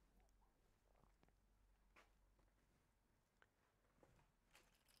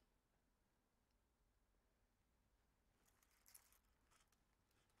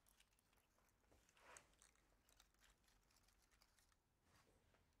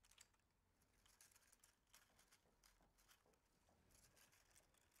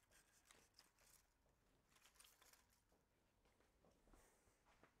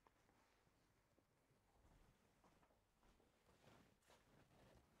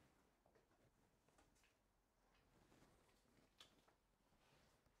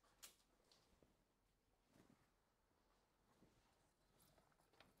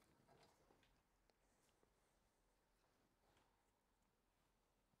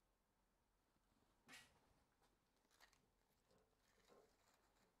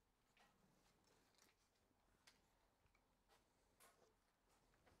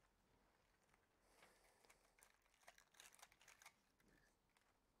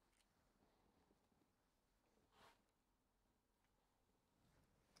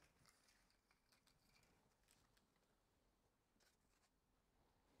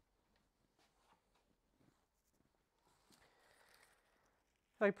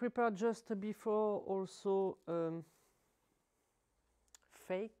 I prepared just before also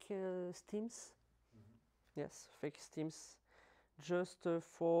fake stems. Yes, fake stems, just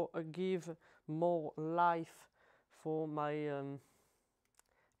for give more life for my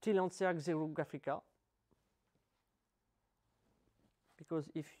Tillandsia xerographica. Because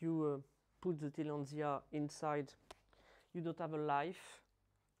if you put the Tillandsia inside, you don't have a life.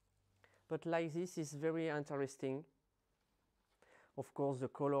 But like this is very interesting. Of course, the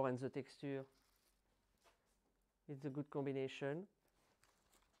color and the texture is a good combination.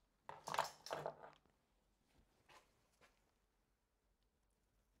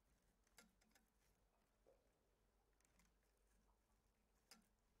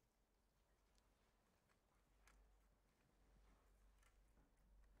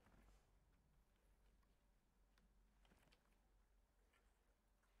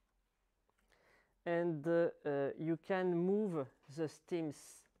 And you can move the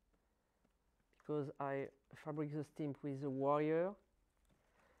stems, because I fabric the stem with a wire.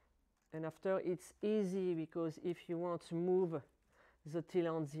 And after it's easy, because if you want to move the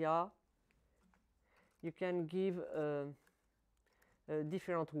Tillandsia, you can give a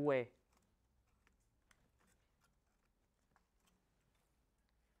different way.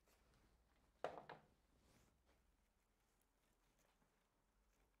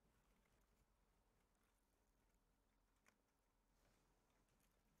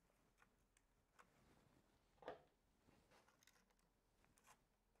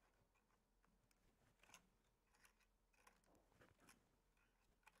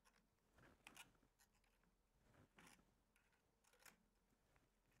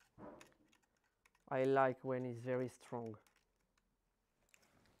 I like when it's very strong.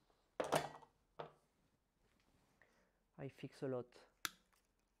 I fix a lot.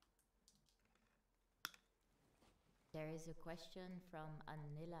 There is a question from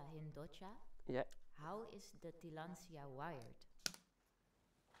Anila Hindocha. Yeah. How is the Tillandsia wired?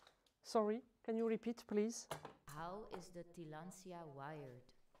 Sorry, can you repeat, please? How is the Tillandsia wired?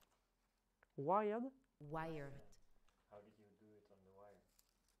 Wired? Wired. How did you do it on the wire?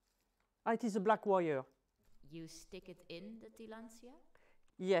 Ah, it is a black wire. You stick it in the Tillandsia?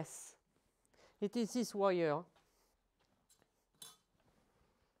 Yes. It is this wire.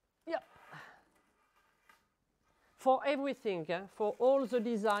 Yeah. For everything, for all the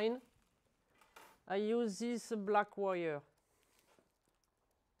design, I use this black wire,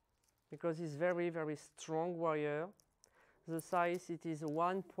 because it's very, very strong wire. The size, it is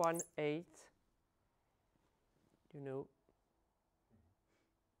 1.8, you know.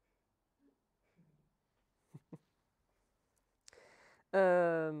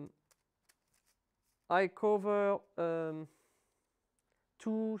 I cover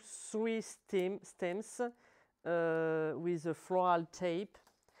 2-3 stems with a floral tape,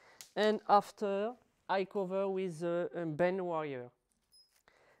 and after I cover with a band wire.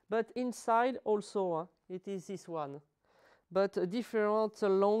 But inside also it is this one, but a different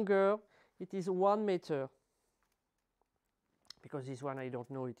longer. It is 1 meter, because this one I don't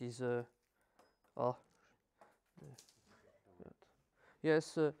know. It is oh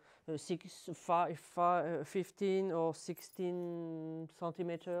yes, 15 or 16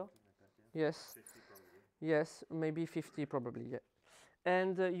 centimeter. Yes, yes, maybe 50 probably. Yeah,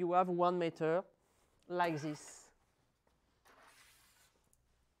 and you have 1 meter like this.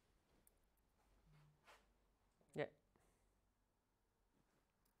 Yeah.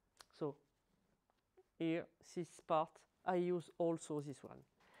 So here, this part, I use also this one.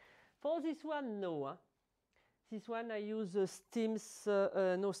 For this one, no. Huh? This one I use steams,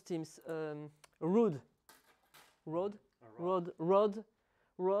 no steams, rod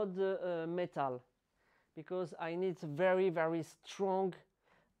metal, because I need very, very strong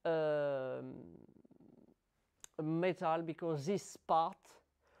metal, because this part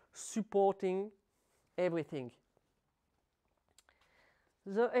supporting everything.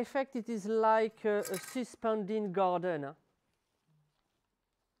 The effect, it is like a suspended garden. Huh?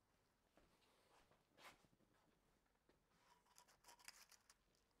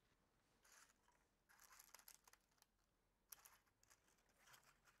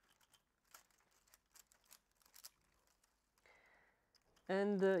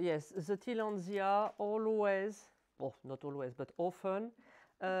 And yes, the Tillandsia always, oh, not always, but often,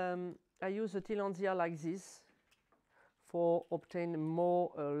 I use the Tillandsia like this for obtain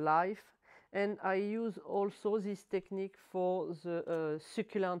more life. And I use also this technique for the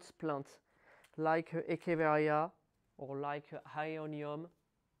succulent plants, like Echeveria or like Hyonium,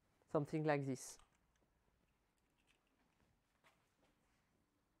 something like this.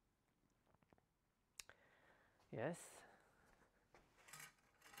 Yes.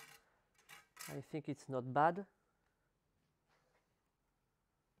 I think it's not bad.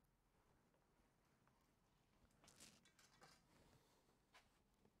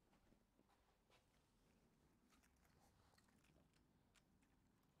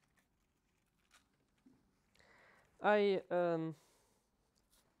 I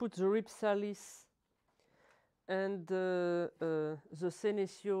put the Ripsalis and the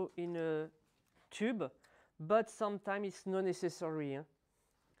Senecio in a tube, but sometimes it's not necessary, hein?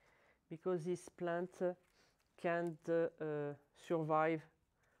 Because this plant can't survive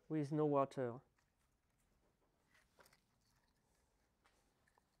with no water.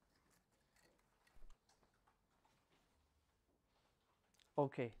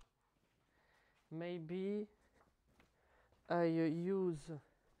 Okay, maybe I use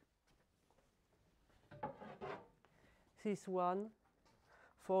this one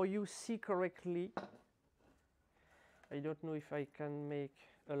for you see correctly. I don't know if I can make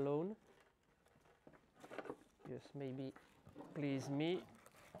alone. Yes, maybe please me.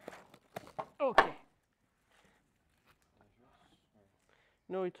 Okay.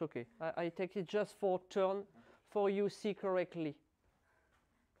 No, it's okay. I take it just for turn for you see correctly.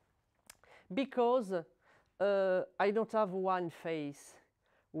 Because I don't have one face.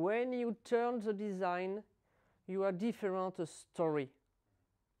 When you turn the design, you are different story.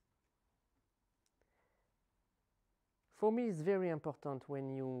 For me, it's very important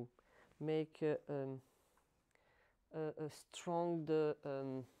when you make a strong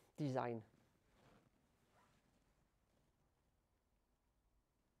design.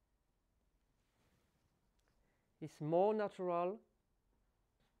 It's more natural,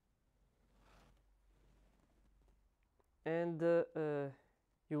 and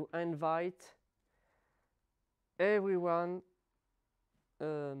you invite everyone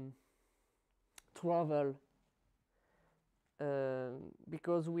travel,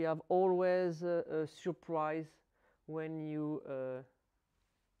 because we have always a surprise when you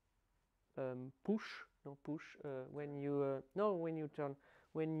when you turn,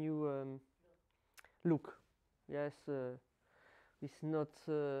 when you look. Yes, it's not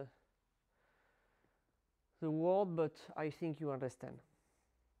the word, but I think you understand.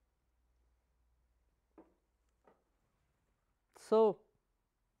 So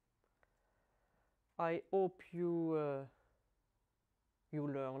I hope you you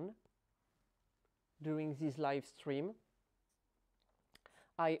learn during this live stream.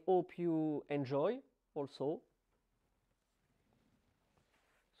 I hope you enjoy also.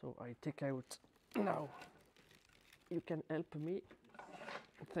 So I take out now. You can help me.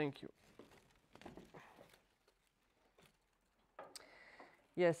 Thank you.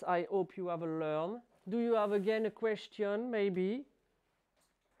 Yes, I hope you have learned. Do you have again a question, maybe?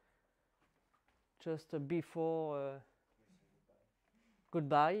 just before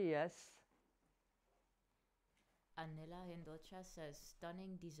goodbye, yes. Anila Hindocha says,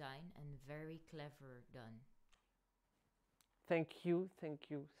 stunning design and very clever done. Thank you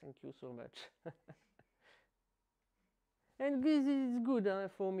so much. And this is good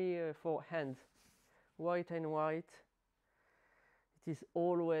for me, for hand. White and white. It is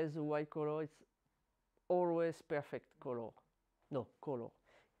always a white color. It's always perfect color. No, color.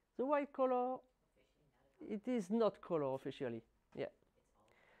 The white color, it is not color officially. Yeah.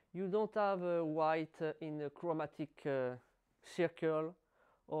 You don't have white in a chromatic circle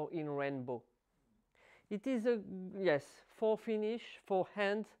or in rainbow. It is a, yes, for finish, for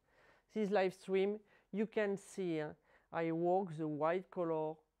hand, this live stream, you can see I work the white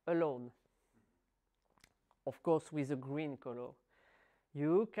color alone. Of course with a green color.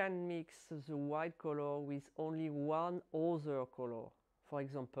 You can mix the white color with only one other color. For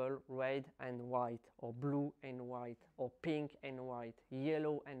example, red and white, or blue and white, or pink and white,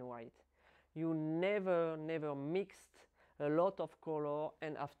 yellow and white. You never mixed a lot of color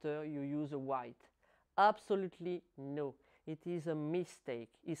and after you use a white. Absolutely no. It is a mistake.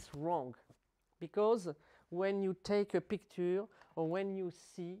 It's wrong. Because when you take a picture or when you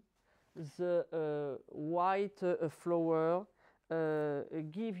see the white flower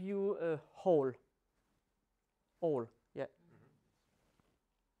give you a hole. Yeah.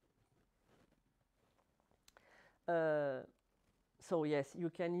 So yes, you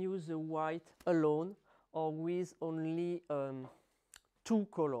can use the white alone or with only two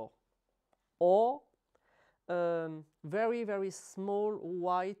color, or very small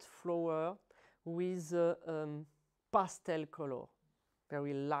white flower with pastel color,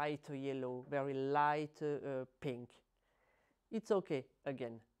 very light yellow, very light pink. It's okay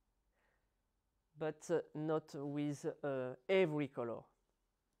again, but not with every color.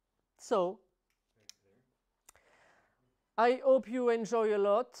 So I hope you enjoy a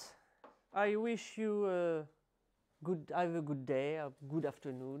lot. I wish you have a good day, a good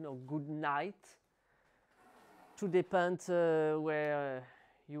afternoon, or good night, to depend where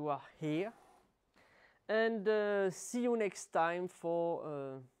you are here. And see you next time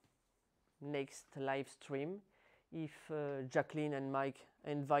for next live stream. If Jacqueline and Mike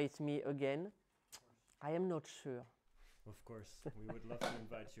invite me again, I am not sure. Of course, we would love to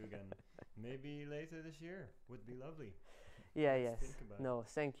invite you again. Maybe later this year would be lovely. Yeah, Let's yes. think about it. No,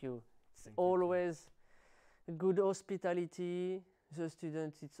 thank you. It's Thank you too. always good hospitality. The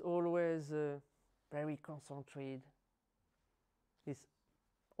students, it's always very concentrated. It's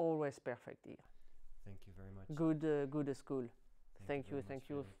always perfect here. Thank you very much. Good school. Thank you, very thank much,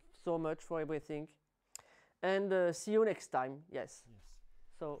 you Frédéric. so much for everything. And see you next time. Yes. Yes.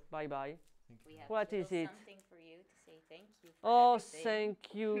 So bye bye. Thank We you. have What a is little it? something for you to say thank you for Oh, everything. thank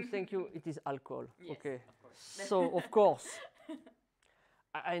you, thank you. It is alcohol. Yes, Okay. of course. So of course,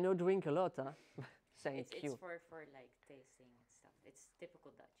 I know drink a lot. Huh? Thank it's you. for like tasting and stuff. It's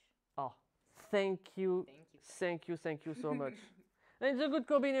typical Dutch. Oh, thank you, Thank you. thank you so much. And it's a good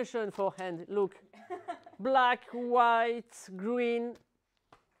combination for hand. Look, black, white, green.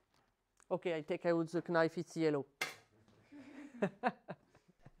 Okay, I take out the knife. It's yellow.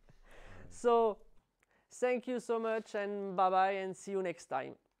 So, thank you so much, and bye bye, and see you next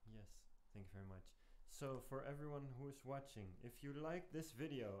time. Yes, thank you very much. So for everyone who is watching, if you like this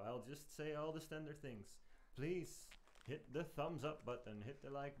video, I'll just say all the standard things. Please hit the thumbs up button, hit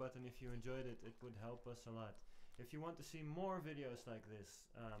the like button if you enjoyed it. It would help us a lot. If you want to see more videos like this,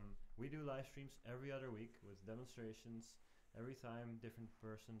 we do live streams every other week with demonstrations. Every time, different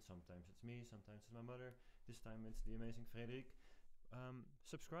person. Sometimes it's me, sometimes it's my mother. This time it's the amazing Frédéric.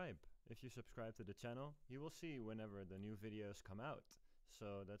 Subscribe. If you subscribe to the channel, you will see whenever the new videos come out.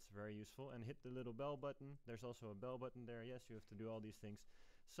 So that's very useful. And hit the little bell button. There's also a bell button there. Yes, you have to do all these things.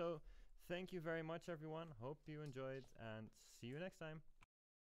 So thank you very much, everyone. Hope you enjoyed, and see you next time.